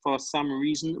Garnacha, for some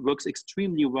reason, works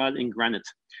extremely well in granite.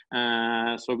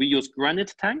 So we use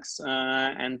granite tanks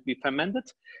and we ferment it,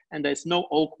 and there's no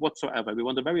oak whatsoever. We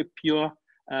want a very pure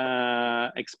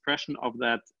expression of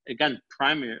that, again,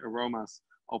 primary aromas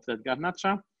of that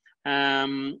Garnacha.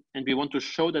 And we want to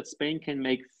show that Spain can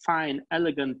make fine,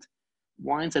 elegant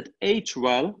wines that age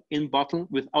well in bottle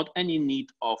without any need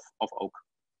of oak.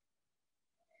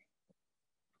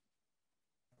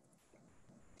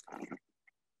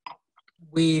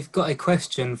 We've got a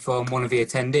question from one of the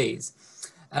attendees.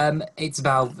 It's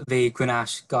about the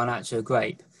Grenache Garnacha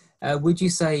grape. Would you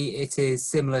say it is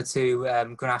similar to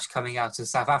Grenache coming out of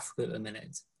South Africa at the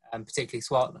minute, particularly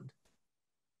Swartland?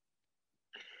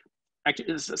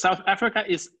 Actually, South Africa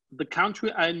is the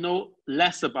country I know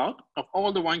less about of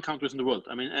all the wine countries in the world.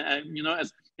 I mean, you know,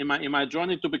 as in my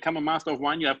journey to become a master of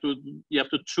wine, you have to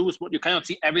choose what you cannot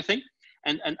see everything.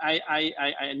 And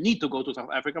I need to go to South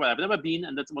Africa, but I've never been,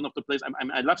 and that's one of the places.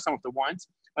 I love some of the wines,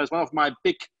 but it's one of my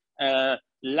big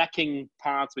lacking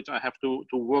parts which I have to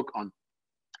work on.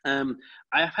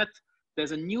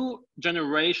 There's a new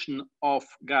generation of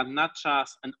Garnachas,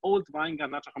 an old wine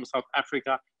Garnacha from South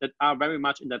Africa that are very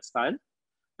much in that style.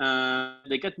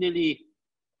 They get nearly,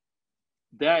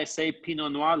 dare I say,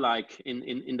 Pinot Noir-like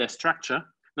in their structure,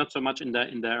 not so much in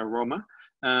their aroma.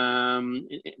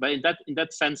 But in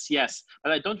that sense, yes.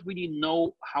 But I don't really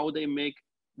know how they make,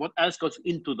 what else goes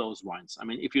into those wines. I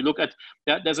mean, if you look at,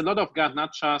 there's a lot of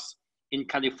Garnachas in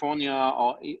California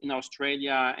or in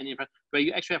Australia, and where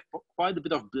you actually have quite a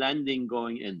bit of blending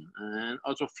going in, and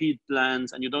also field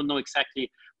blends, and you don't know exactly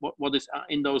what is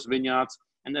in those vineyards.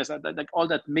 And there's like all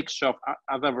that mixture of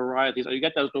other varieties, or you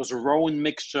get those Rhone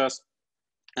mixtures.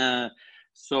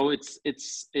 So it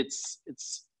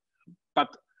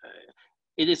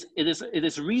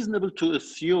is reasonable to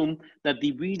assume that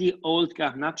the really old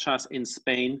Garnachas in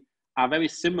Spain are very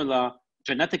similar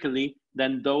genetically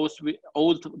than those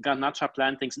old Garnacha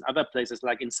plantings in other places,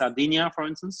 like in Sardinia, for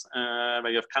instance, where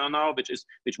you have Canonau,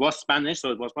 which was Spanish,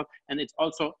 so it was not. And it's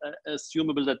also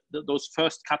assumable that those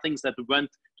first cuttings that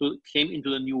came into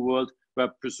the New World were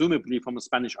presumably from a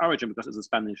Spanish origin, because it's a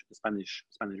Spanish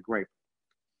grape.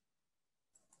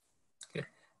 Okay.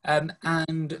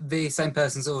 And the same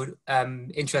person's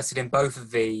interested in both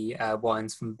of the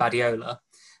wines from Badiola.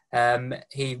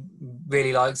 He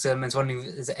really likes them and is wondering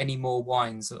if there's any more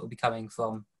wines that will be coming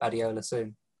from Badiola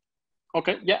soon.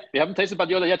 Okay, yeah, we haven't tasted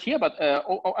Badiola yet here, but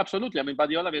absolutely. I mean,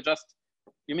 Badiola,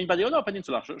 you mean Badiola or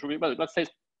Peninsula? Let's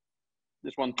taste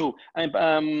this one too.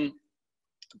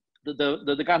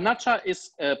 The Garnacha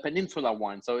is a Peninsula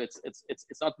wine, so it's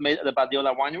not made at the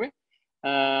Badiola winery.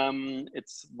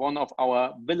 It's one of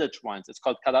our village wines. It's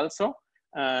called Cadalso.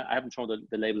 I haven't shown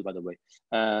the label, by the way.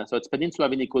 So it's Peninsula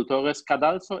Vinicultores.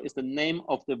 Cadalso is the name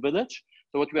of the village.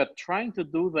 So what we are trying to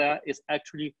do there is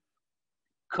actually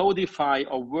codify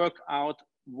or work out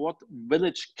what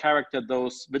village character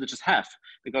those villages have,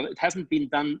 because it hasn't been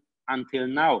done until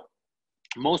now.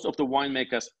 Most of the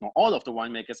winemakers, or all of the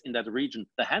winemakers in that region,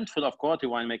 the handful of quality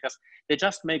winemakers, they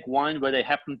just make wine where they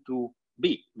happen to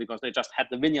be, because they just had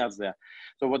the vineyards there.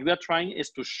 So what we are trying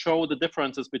is to show the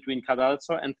differences between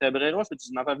Cadalso and Cebreros, which is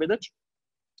another village.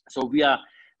 So we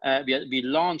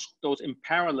launched those in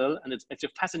parallel, and it's a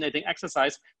fascinating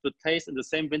exercise to taste in the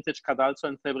same vintage Cadalso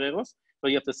and Cebreros. So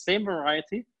you have the same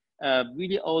variety,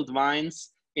 really old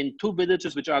vines in two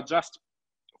villages which are just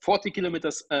 40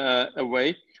 kilometers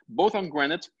away, both on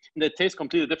granite, and they taste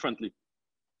completely differently,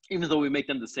 even though we make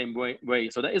them the same way.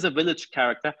 So there is a village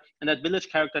character, and that village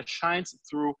character shines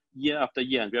through year after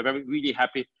year. And we are really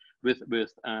happy with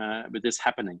this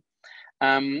happening.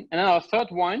 And then our third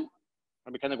wine,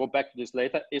 and we can go back to this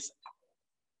later, is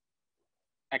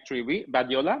actually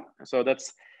Badiola. So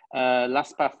that's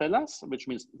Las Parcelas, which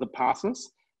means the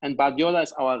parcels. And Badiola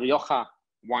is our Rioja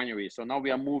winery. So now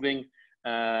we are moving,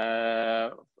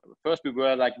 first we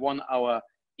were like 1 hour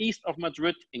east of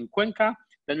Madrid in Cuenca.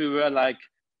 Then we were like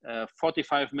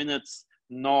 45 minutes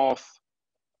north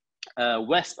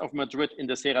west of Madrid in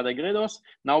the Sierra de Gredos.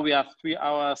 Now we are 3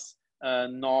 hours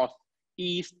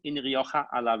northeast in Rioja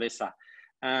Alavesa.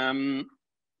 And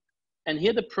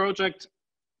here the project,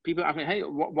 people ask me, hey,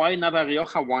 why another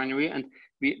Rioja winery? And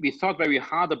we thought very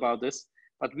hard about this,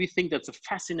 but we think that's a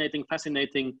fascinating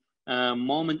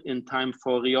moment in time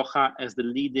for Rioja as the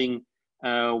leading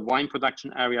wine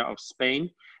production area of Spain.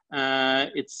 The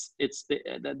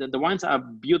wines are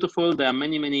beautiful. There are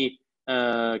many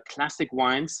classic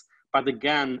wines, but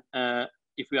again,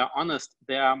 if we are honest,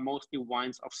 they are mostly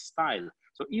wines of style.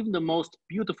 So even the most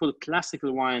beautiful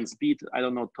classical wines, be it, I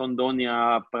don't know,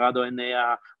 Tondonia, Prado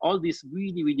Enea, all these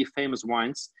really famous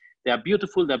wines, they are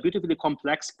beautiful, they're beautifully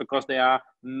complex because they are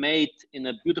made in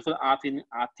a beautiful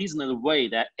artisanal way.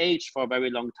 They're aged for a very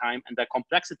long time, and their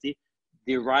complexity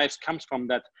comes from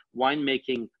that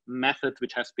winemaking method,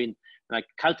 which has been like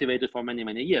cultivated for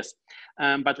many years.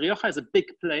 But Rioja is a big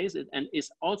place and is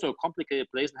also a complicated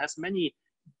place and has many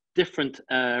different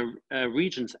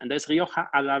regions. And there's Rioja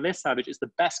Alavesa, which is the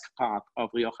Basque part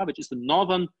of Rioja, which is the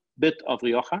northern bit of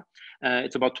Rioja.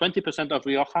 It's about 20% of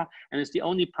Rioja, and it's the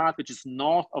only part which is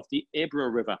north of the Ebro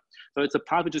River. So it's a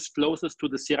part which is closest to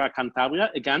the Sierra Cantabria,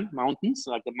 again, mountains,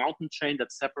 like the mountain chain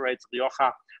that separates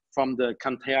Rioja from the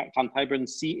Cantabrian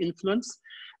Sea influence.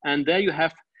 And there you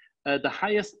have the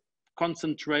highest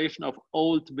concentration of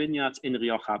old vineyards in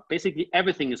Rioja. Basically,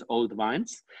 everything is old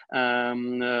vines.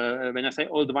 When I say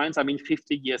old vines, I mean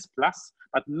 50 years plus,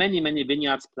 but many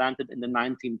vineyards planted in the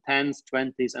 1910s,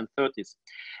 20s, and 30s.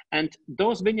 And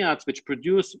those vineyards, which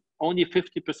produce only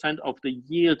 50% of the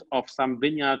yield of some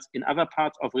vineyards in other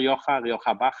parts of Rioja,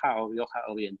 Rioja Baja or Rioja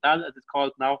Oriental, as it's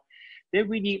called now,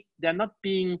 they're not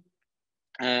being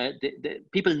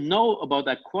people know about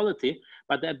their quality,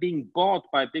 but they're being bought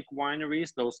by big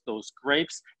wineries, those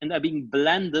grapes, and they're being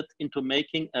blended into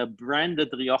making a branded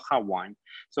Rioja wine.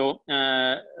 So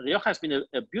Rioja has been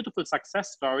a beautiful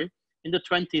success story in the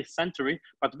 20th century,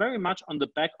 but very much on the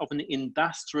back of an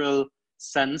industrial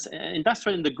sense,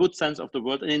 industrial in the good sense of the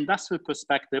word, an industrial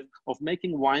perspective of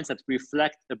making wines that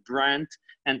reflect a brand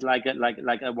and like a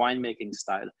winemaking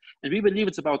style. And we believe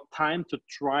it's about time to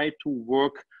try to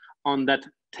work on that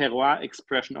terroir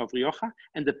expression of Rioja,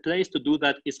 and the place to do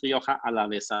that is Rioja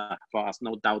Alavesa for us,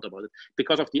 no doubt about it,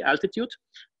 because of the altitude,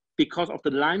 because of the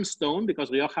limestone,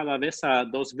 because Rioja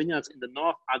Alavesa, those vineyards in the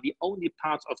north are the only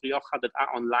parts of Rioja that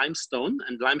are on limestone,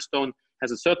 and limestone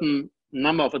has a certain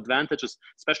number of advantages,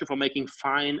 especially for making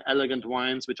fine, elegant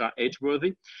wines which are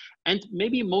age-worthy. And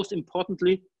maybe most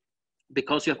importantly,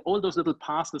 because you have all those little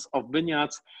parcels of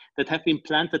vineyards that have been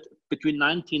planted between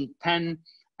 1910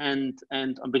 and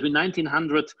between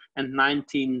 1900 and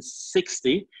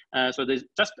 1960. So they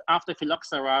just after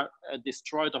phylloxera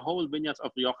destroyed the whole vineyards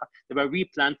of Rioja, they were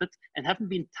replanted and haven't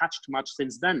been touched much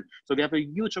since then. So we have a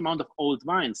huge amount of old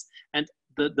vines. And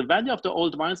the value of the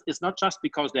old vines is not just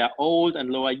because they are old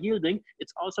and lower yielding,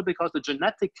 it's also because the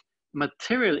genetic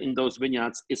material in those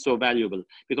vineyards is so valuable,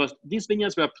 because these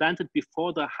vineyards were planted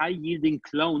before the high yielding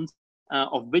clones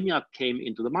of vineyard came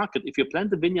into the market. If you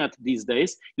plant a vineyard these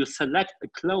days, you select a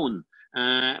clone,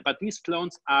 but these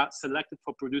clones are selected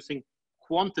for producing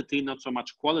quantity, not so much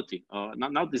quality.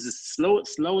 Now this is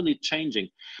slowly changing,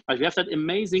 but we have that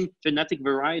amazing genetic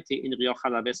variety in Rioja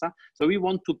Alavesa. So we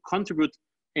want to contribute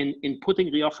in putting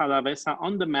Rioja Alavesa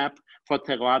on the map for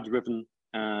terroir-driven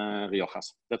Riojas.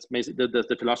 That's basically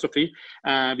the philosophy.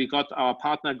 We got our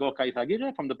partner Gorka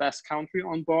Izaguirre from the Basque Country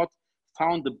on board,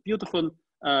 found the beautiful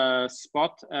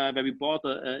spot where we bought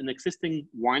an existing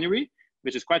winery,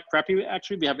 which is quite crappy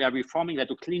actually. We are reforming, we had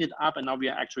to clean it up, and now we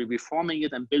are actually reforming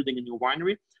it and building a new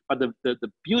winery. But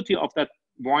the beauty of that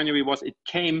winery was it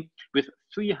came with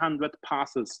 300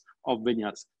 parcels of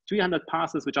vineyards, 300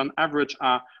 parcels which on average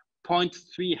are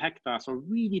 0.3 hectares, so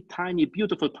really tiny,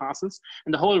 beautiful parcels,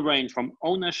 and the whole range from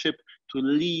ownership to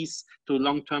lease to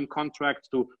long-term contracts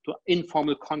to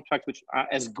informal contracts, which are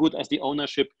as good as the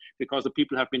ownership because the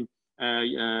people have been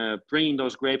bringing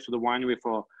those grapes to the winery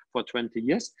for 20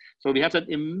 years. So we have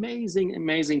that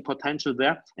amazing potential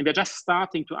there. And we're just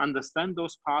starting to understand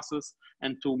those parcels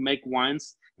and to make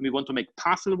wines. And we want to make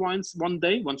parcel wines one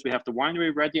day, once we have the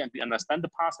winery ready and we understand the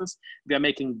parcels. We are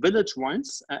making village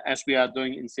wines, as we are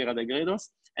doing in Sierra de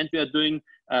Gredos. And we are doing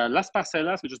Las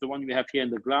Parcelas, which is the one we have here in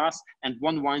the glass, and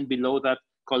one wine below that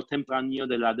called Tempranillo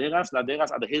de Laderas.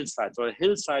 Laderas are the hillside, so a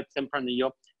hillside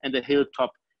Tempranillo and a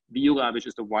hilltop Viura, which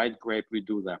is the white grape we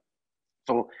do there.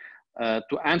 So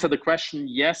to answer the question,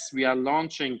 yes, we are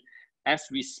launching as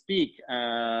we speak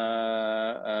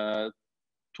 2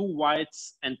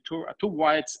 whites and two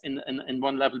whites in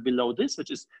one level below this,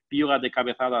 which is Viura de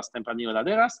Cabezadas, Tempranillo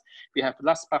Laderas. We have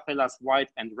Las Parcelas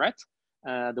white and red.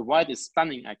 The white is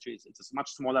stunning actually. It's a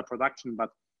much smaller production,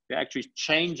 but we're actually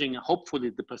changing, hopefully,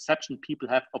 the perception people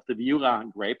have of the Viura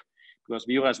grape, because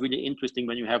Viura is really interesting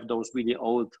when you have those really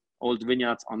old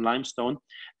vineyards on limestone.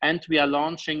 And we are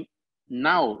launching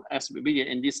now, as we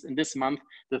in this month,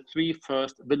 the 3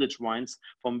 first village wines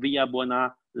from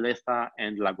Villabuena, Leza,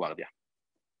 and La Guardia.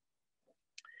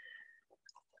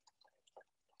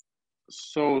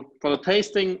 So for the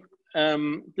tasting,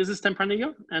 this is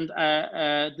Tempranillo, and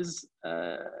this is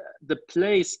the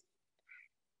place.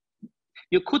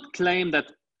 You could claim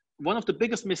that one of the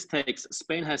biggest mistakes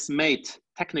Spain has made,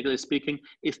 technically speaking,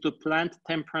 is to plant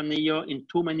Tempranillo in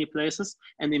too many places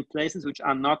and in places which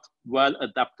are not well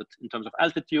adapted in terms of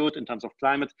altitude, in terms of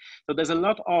climate. So there's a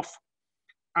lot of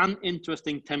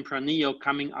uninteresting Tempranillo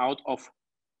coming out of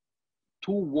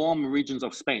too warm regions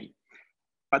of Spain.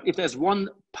 But if there's one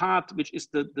part which is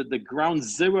the ground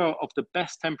zero of the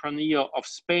best Tempranillo of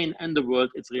Spain and the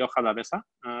world, it's Rioja Alavesa.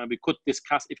 We could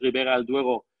discuss if Ribera del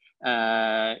Duero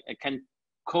can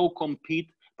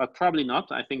co-compete, but probably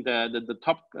not. I think the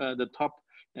top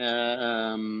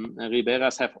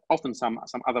Riberas have often some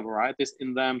other varieties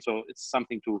in them, so it's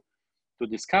something to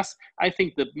discuss. I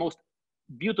think the most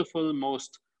beautiful,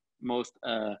 most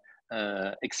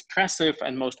expressive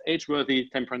and most age-worthy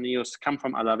Tempranillos come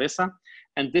from Alavesa,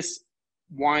 and this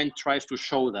wine tries to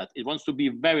show that. It wants to be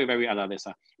very, very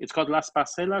Alavesa. It's called Las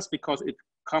Parcelas because it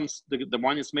comes, the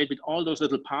wine is made with all those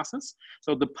little parcels.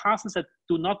 So the parcels that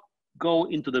do not go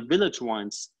into the village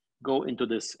wines go into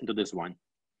this wine.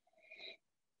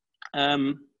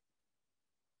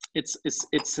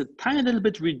 It's a tiny little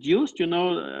bit reduced, you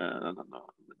know.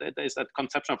 There is that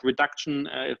conception of reduction,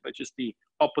 which is the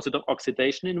opposite of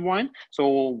oxidation in wine.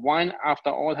 So wine, after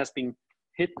all, has been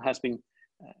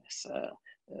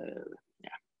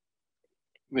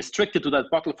restricted to that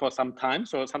bottle for some time.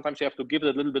 So sometimes you have to give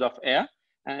it a little bit of air,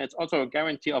 and it's also a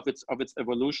guarantee of its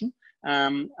evolution.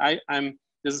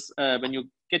 This is when you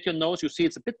get your nose, you see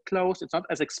it's a bit closed. It's not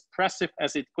as expressive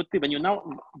as it could be. When you now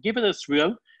give it a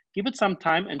swirl, give it some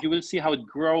time, and you will see how it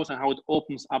grows and how it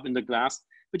opens up in the glass,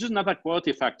 which is another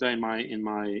quality factor in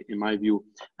my view.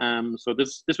 So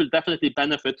this will definitely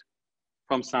benefit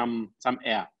from some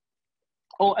air.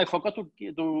 Oh, I forgot to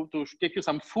give you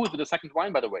some food with the second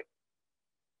wine, by the way.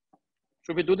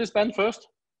 Should we do this, Ben, first?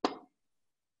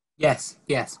 Yes.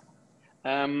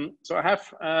 So I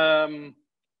have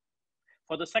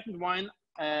for the second wine.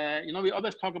 You know, we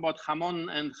always talk about jamón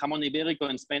and jamón ibérico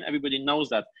in Spain. Everybody knows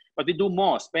that, but we do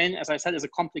more. Spain, as I said, is a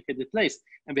complicated place,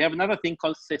 and we have another thing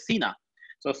called cecina.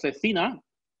 So cecina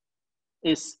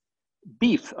is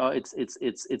beef.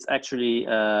 It's actually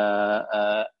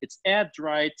it's air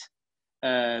dried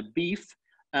beef,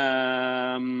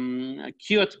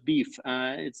 cured beef.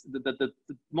 It's the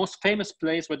most famous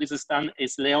place where this is done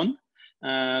is León.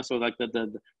 So like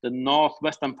the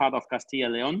northwestern part of Castilla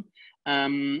León.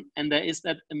 And there is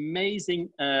that amazing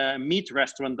meat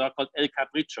restaurant there called El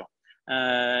Capricho.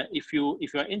 If you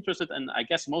are interested, and I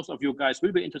guess most of you guys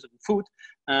will be interested in food,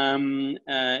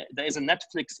 there is a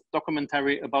Netflix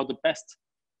documentary about the best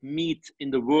meat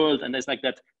in the world, and there's like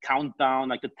that countdown,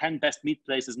 like the 10 best meat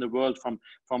places in the world, from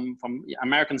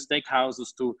American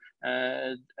steakhouses to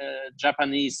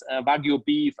Japanese Wagyu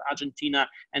beef, Argentina,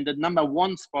 and the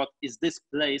 #1 spot is this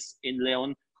place in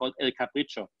León called El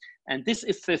Capricho. And this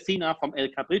is cecina from El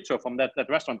Capricho, from that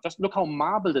restaurant. Just look how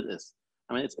marbled it is.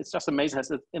 I mean, it's just amazing. It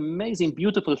has an amazing,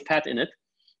 beautiful fat in it.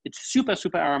 It's super,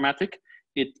 super aromatic.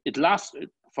 It lasts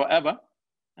forever.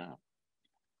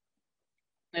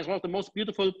 It's one of the most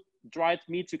beautiful dried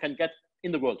meats you can get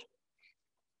in the world.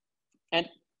 And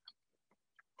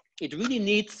it really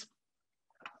needs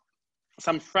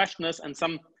some freshness and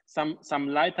some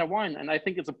lighter wine. And I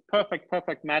think it's a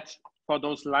perfect match for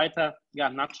those lighter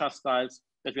garnacha styles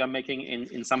that we are making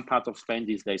in some parts of Spain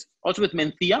these days. Also with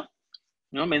Mencía.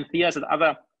 You know, Mencía is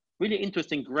another really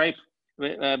interesting grape,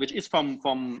 which is from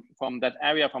that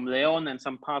area, from León and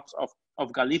some parts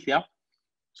of Galicia.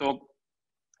 So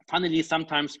funnily,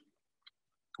 sometimes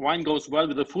wine goes well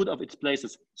with the food of its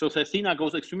places. So cecina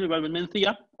goes extremely well with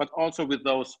Mencía, but also with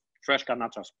those fresh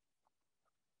garnachas.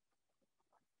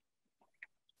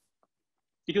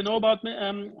 Did you know about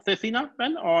cecina,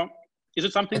 Ben? Or is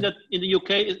it something that in the UK,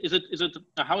 is it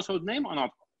a household name or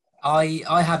not?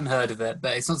 I hadn't heard of it,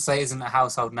 but it's not to say it isn't a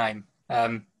household name.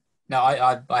 No,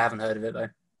 I haven't heard of it though.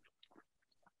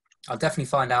 I'll definitely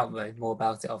find out though more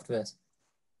about it after this.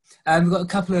 We've got a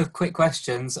couple of quick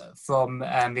questions from the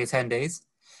attendees.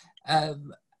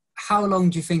 How long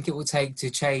do you think it will take to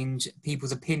change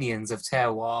people's opinions of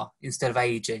terroir instead of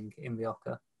aging in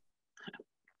Rioja?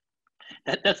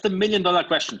 That's the $1 million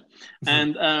question.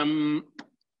 And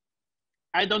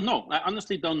I don't know. I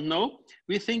honestly don't know.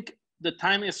 We think the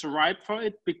time is ripe for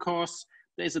it because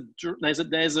there's an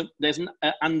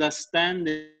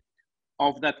understanding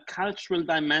of that cultural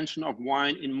dimension of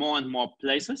wine in more and more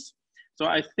places. So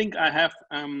I think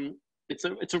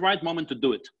it's a right moment to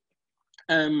do it.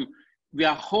 We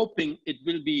are hoping it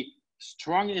will be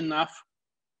strong enough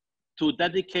to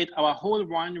dedicate our whole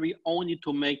winery only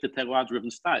to make the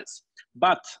terroir-driven styles.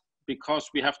 But because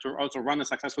we have to also run a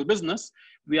successful business,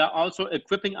 we are also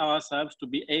equipping ourselves to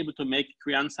be able to make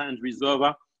Crianza and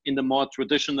Reserva in the more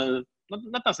traditional,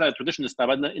 not necessarily traditional style,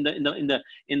 but in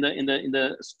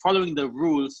the following the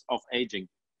rules of aging.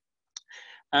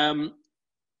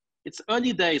 It's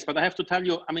early days, but I have to tell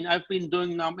you, I mean, I've been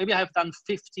doing now, maybe I've done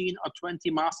 15 or 20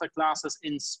 master classes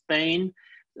in Spain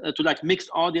to like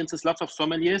mixed audiences, lots of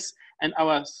sommeliers. And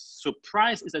our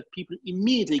surprise is that people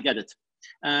immediately get it.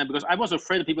 Because I was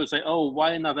afraid that people would say, oh,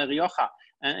 why another Rioja?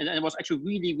 And I was actually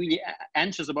really, really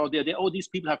anxious about the idea. Oh, these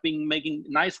people have been making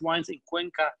nice wines in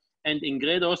Cuenca and in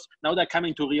Gredos. Now they're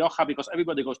coming to Rioja because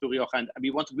everybody goes to Rioja. And we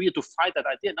want really to fight that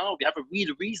idea. No, we have a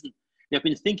real reason. We have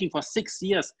been thinking for 6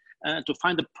 years to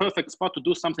find the perfect spot to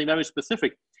do something very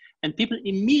specific. And people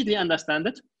immediately understand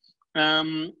it.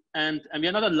 And we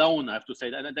are not alone, I have to say.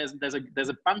 There's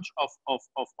a bunch of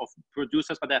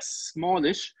producers, but they're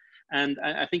smallish. And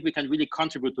I think we can really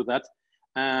contribute to that.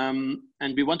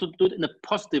 And we want to do it in a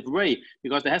positive way,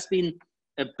 because there has been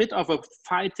a bit of a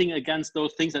fighting against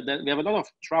those things. That we have a lot of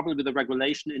trouble with the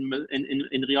regulation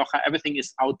in Rioja. Everything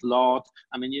is outlawed.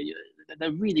 I mean,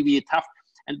 they're really, really tough.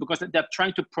 And because they're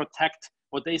trying to protect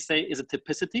what they say is a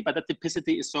typicity, but that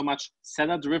typicity is so much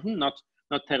cellar-driven, not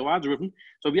terroir-driven.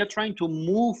 So we are trying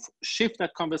to shift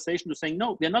that conversation to saying,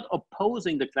 no, we are not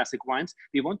opposing the classic wines.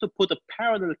 We want to put a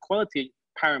parallel quality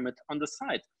pyramid on the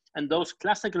side. And those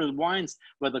classical wines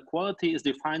where the quality is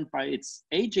defined by its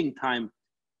aging time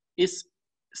is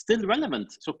still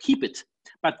relevant. So keep it,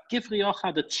 but give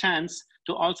Rioja the chance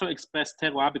to also express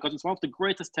terroir, because it's one of the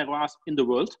greatest terroirs in the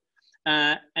world.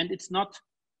 And it's not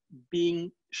being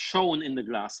shown in the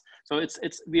glass. So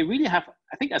we really have,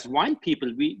 I think as wine people,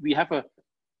 we have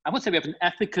I would say we have an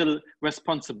ethical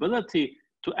responsibility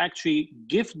to actually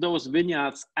give those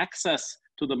vineyards access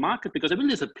to the market, because they will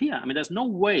disappear. I mean, there's no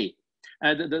way.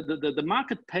 The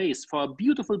market pays for a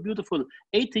beautiful, beautiful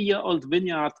 80-year-old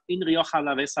vineyard in Rioja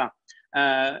Alavesa,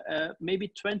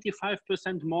 maybe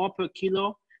 25% more per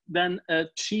kilo than a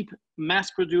cheap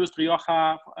mass-produced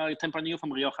Rioja Tempranillo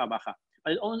from Rioja Baja.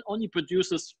 But it only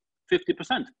produces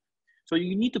 50%. So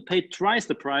you need to pay twice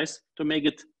the price to make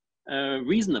it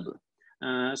reasonable.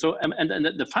 And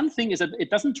the fun thing is that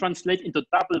it doesn't translate into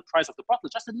double price of the bottle,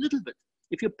 just a little bit.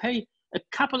 If you pay a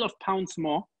couple of pounds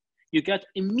more, you get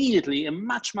immediately a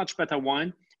much, much better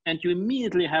wine, and you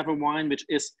immediately have a wine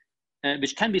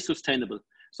which can be sustainable.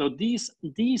 So these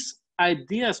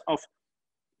ideas of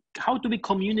how do we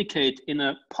communicate in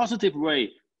a positive way,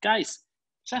 guys,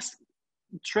 just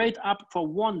trade up for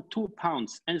 1-2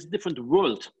 pounds, and it's a different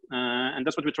world, and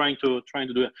that's what we're trying to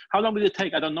do. How long will it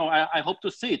take? I don't know. I hope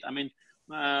to see it. I mean,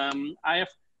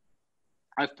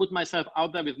 I've put myself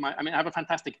out there with I have a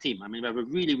fantastic team. I mean, we have a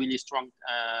really, really strong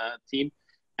team.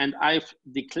 And I've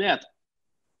declared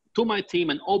to my team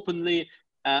and openly,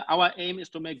 our aim is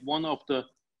to make one of the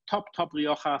top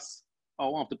Riojas,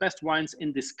 or one of the best wines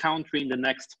in this country in the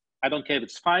next, I don't care if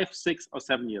it's 5, 6, or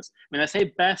 7 years. When I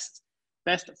say best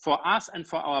for us and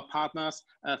for our partners,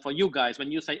 for you guys,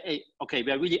 when you say, hey, okay,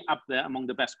 we are really up there among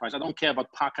the best price. I don't care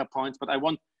about Parker points, but I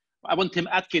want Tim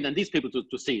Atkin and these people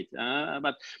to see it.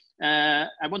 But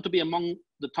I want to be among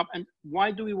the top. And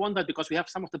why do we want that? Because we have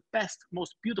some of the best,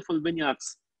 most beautiful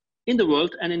vineyards in the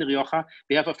world and in Rioja.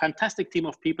 We have a fantastic team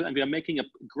of people, and we are making a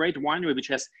great winery which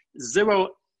has zero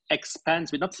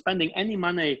expense. We're not spending any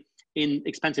money in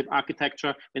expensive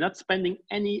architecture. We're not spending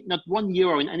not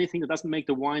 €1 in anything that doesn't make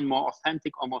the wine more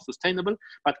authentic or more sustainable,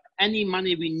 but any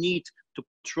money we need to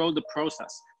control the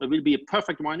process. It will be a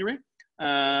perfect winery,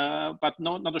 but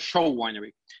not a show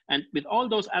winery. And with all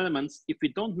those elements, if we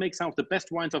don't make some of the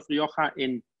best wines of Rioja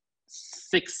in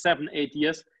 6, 7, 8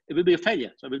 years, it will be a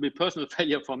failure. So it will be a personal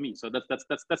failure for me. So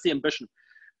that's the ambition.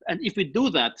 And if we do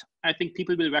that, I think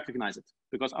people will recognize it,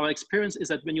 because our experience is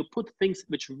that when you put things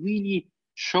which really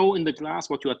show in the glass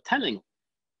what you are telling,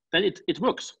 then it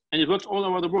works, and it works all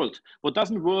over the world. What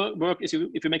doesn't work is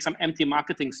if you make some empty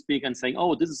marketing speak and saying,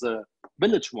 oh, this is a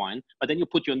village wine, but then you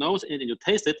put your nose in it and you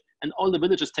taste it, and all the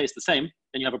villages taste the same,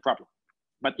 then you have a problem.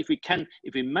 But if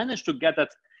we manage to get that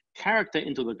character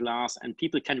into the glass and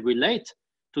people can relate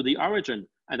to the origin,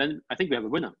 and then I think we have a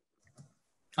winner.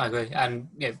 I agree. And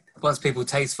yeah, once people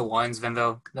taste for wines, then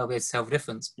they'll be able to tell the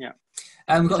difference. Yeah.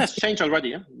 This has changed already.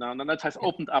 Yeah? No, that has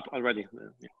opened up already.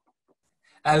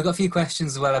 Yeah. We've got a few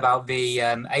questions as well about the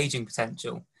aging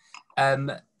potential.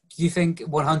 Do you think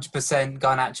 100%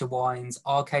 Garnacha wines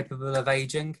are capable of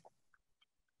aging?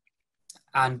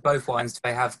 And both wines, do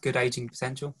they have good aging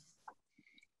potential?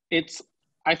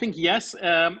 I think yes,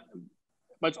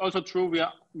 but it's also true.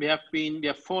 We have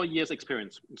 4 years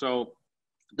experience. So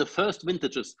the first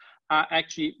vintages are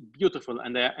actually beautiful,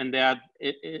 and they are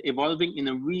evolving in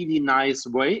a really nice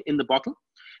way in the bottle,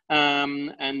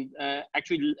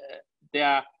 actually they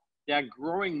are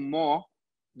growing more.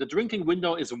 The drinking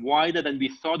window is wider than we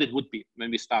thought it would be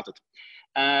when we started.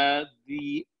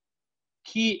 The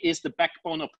key is the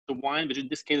backbone of the wine, which in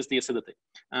this case is the acidity.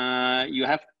 You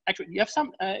have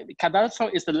some Cadalso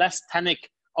is the less tannic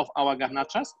of our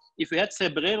Garnachas. If we had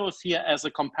Cebreros here as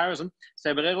a comparison,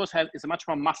 Cebreros is a much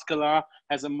more muscular,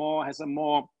 has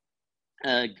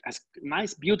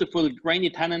nice, beautiful, grainy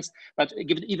tannins, but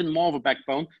give it even more of a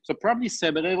backbone. So probably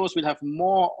Cebreros will have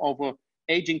more of a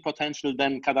aging potential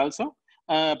than Cadalso,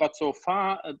 but so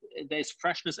far there's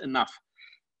freshness enough.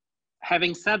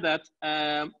 Having said that,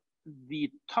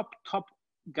 the top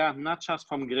Garnachas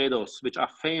from Gredos, which are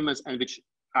famous and which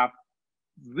are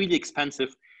really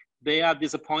expensive, they are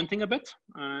disappointing a bit,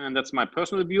 and that's my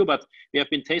personal view, but we have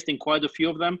been tasting quite a few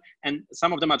of them, and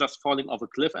some of them are just falling off a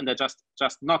cliff, and they're just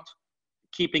not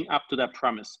keeping up to their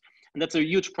promise. And that's a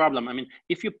huge problem. I mean,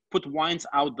 if you put wines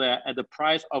out there at the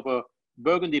price of a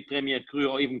Burgundy Premier Cru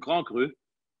or even Grand Cru,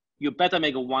 you better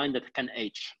make a wine that can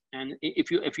age. And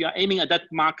if you are aiming at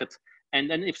that market, and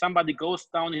then if somebody goes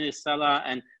down in his cellar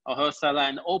or her cellar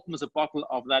and opens a bottle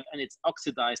of that and it's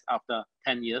oxidized after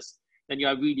 10 years, then you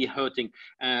are really hurting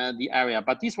the area.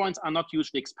 But these wines are not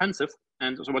usually expensive.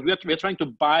 And so what we're trying to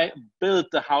build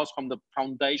the house from the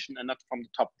foundation and not from the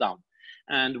top down.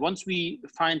 And once we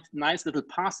find nice little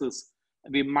parcels,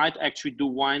 we might actually do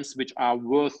wines which are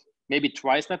worth maybe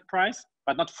twice that price,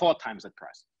 but not 4 times that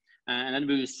price. And then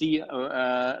we will see,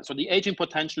 so the aging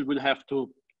potential will have to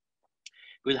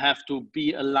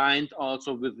be aligned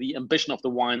also with the ambition of the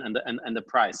wine and the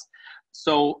price.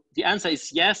 So the answer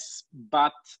is yes,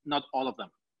 but not all of them.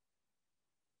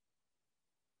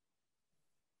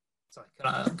 Sorry,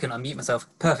 can I mute myself?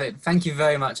 Perfect. Thank you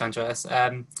very much, Andreas.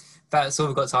 That's all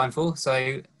we've got time for.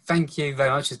 So thank you very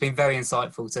much. It's been very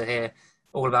insightful to hear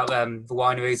all about the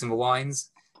wineries and the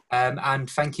wines. And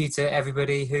thank you to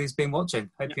everybody who's been watching.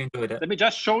 Hope you enjoyed it. Let me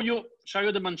just show you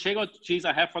the Manchego cheese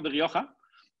I have for the Rioja.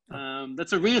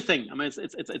 That's a real thing. I mean,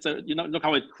 it's a, look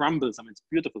how it crumbles. I mean, it's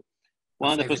beautiful.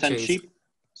 100% sheep.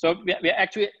 So we're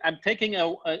actually, I'm taking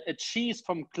a cheese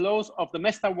from close of the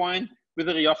Mesta wine with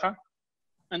the Rioja,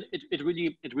 and it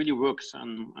really works.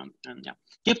 And yeah,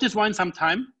 give this wine some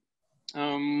time,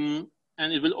 and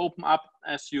it will open up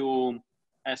as you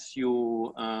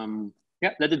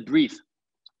let it breathe.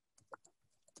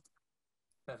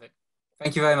 Perfect.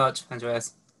 Thank you very much,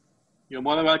 Andreas. You're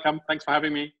more than welcome. Thanks for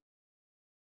having me.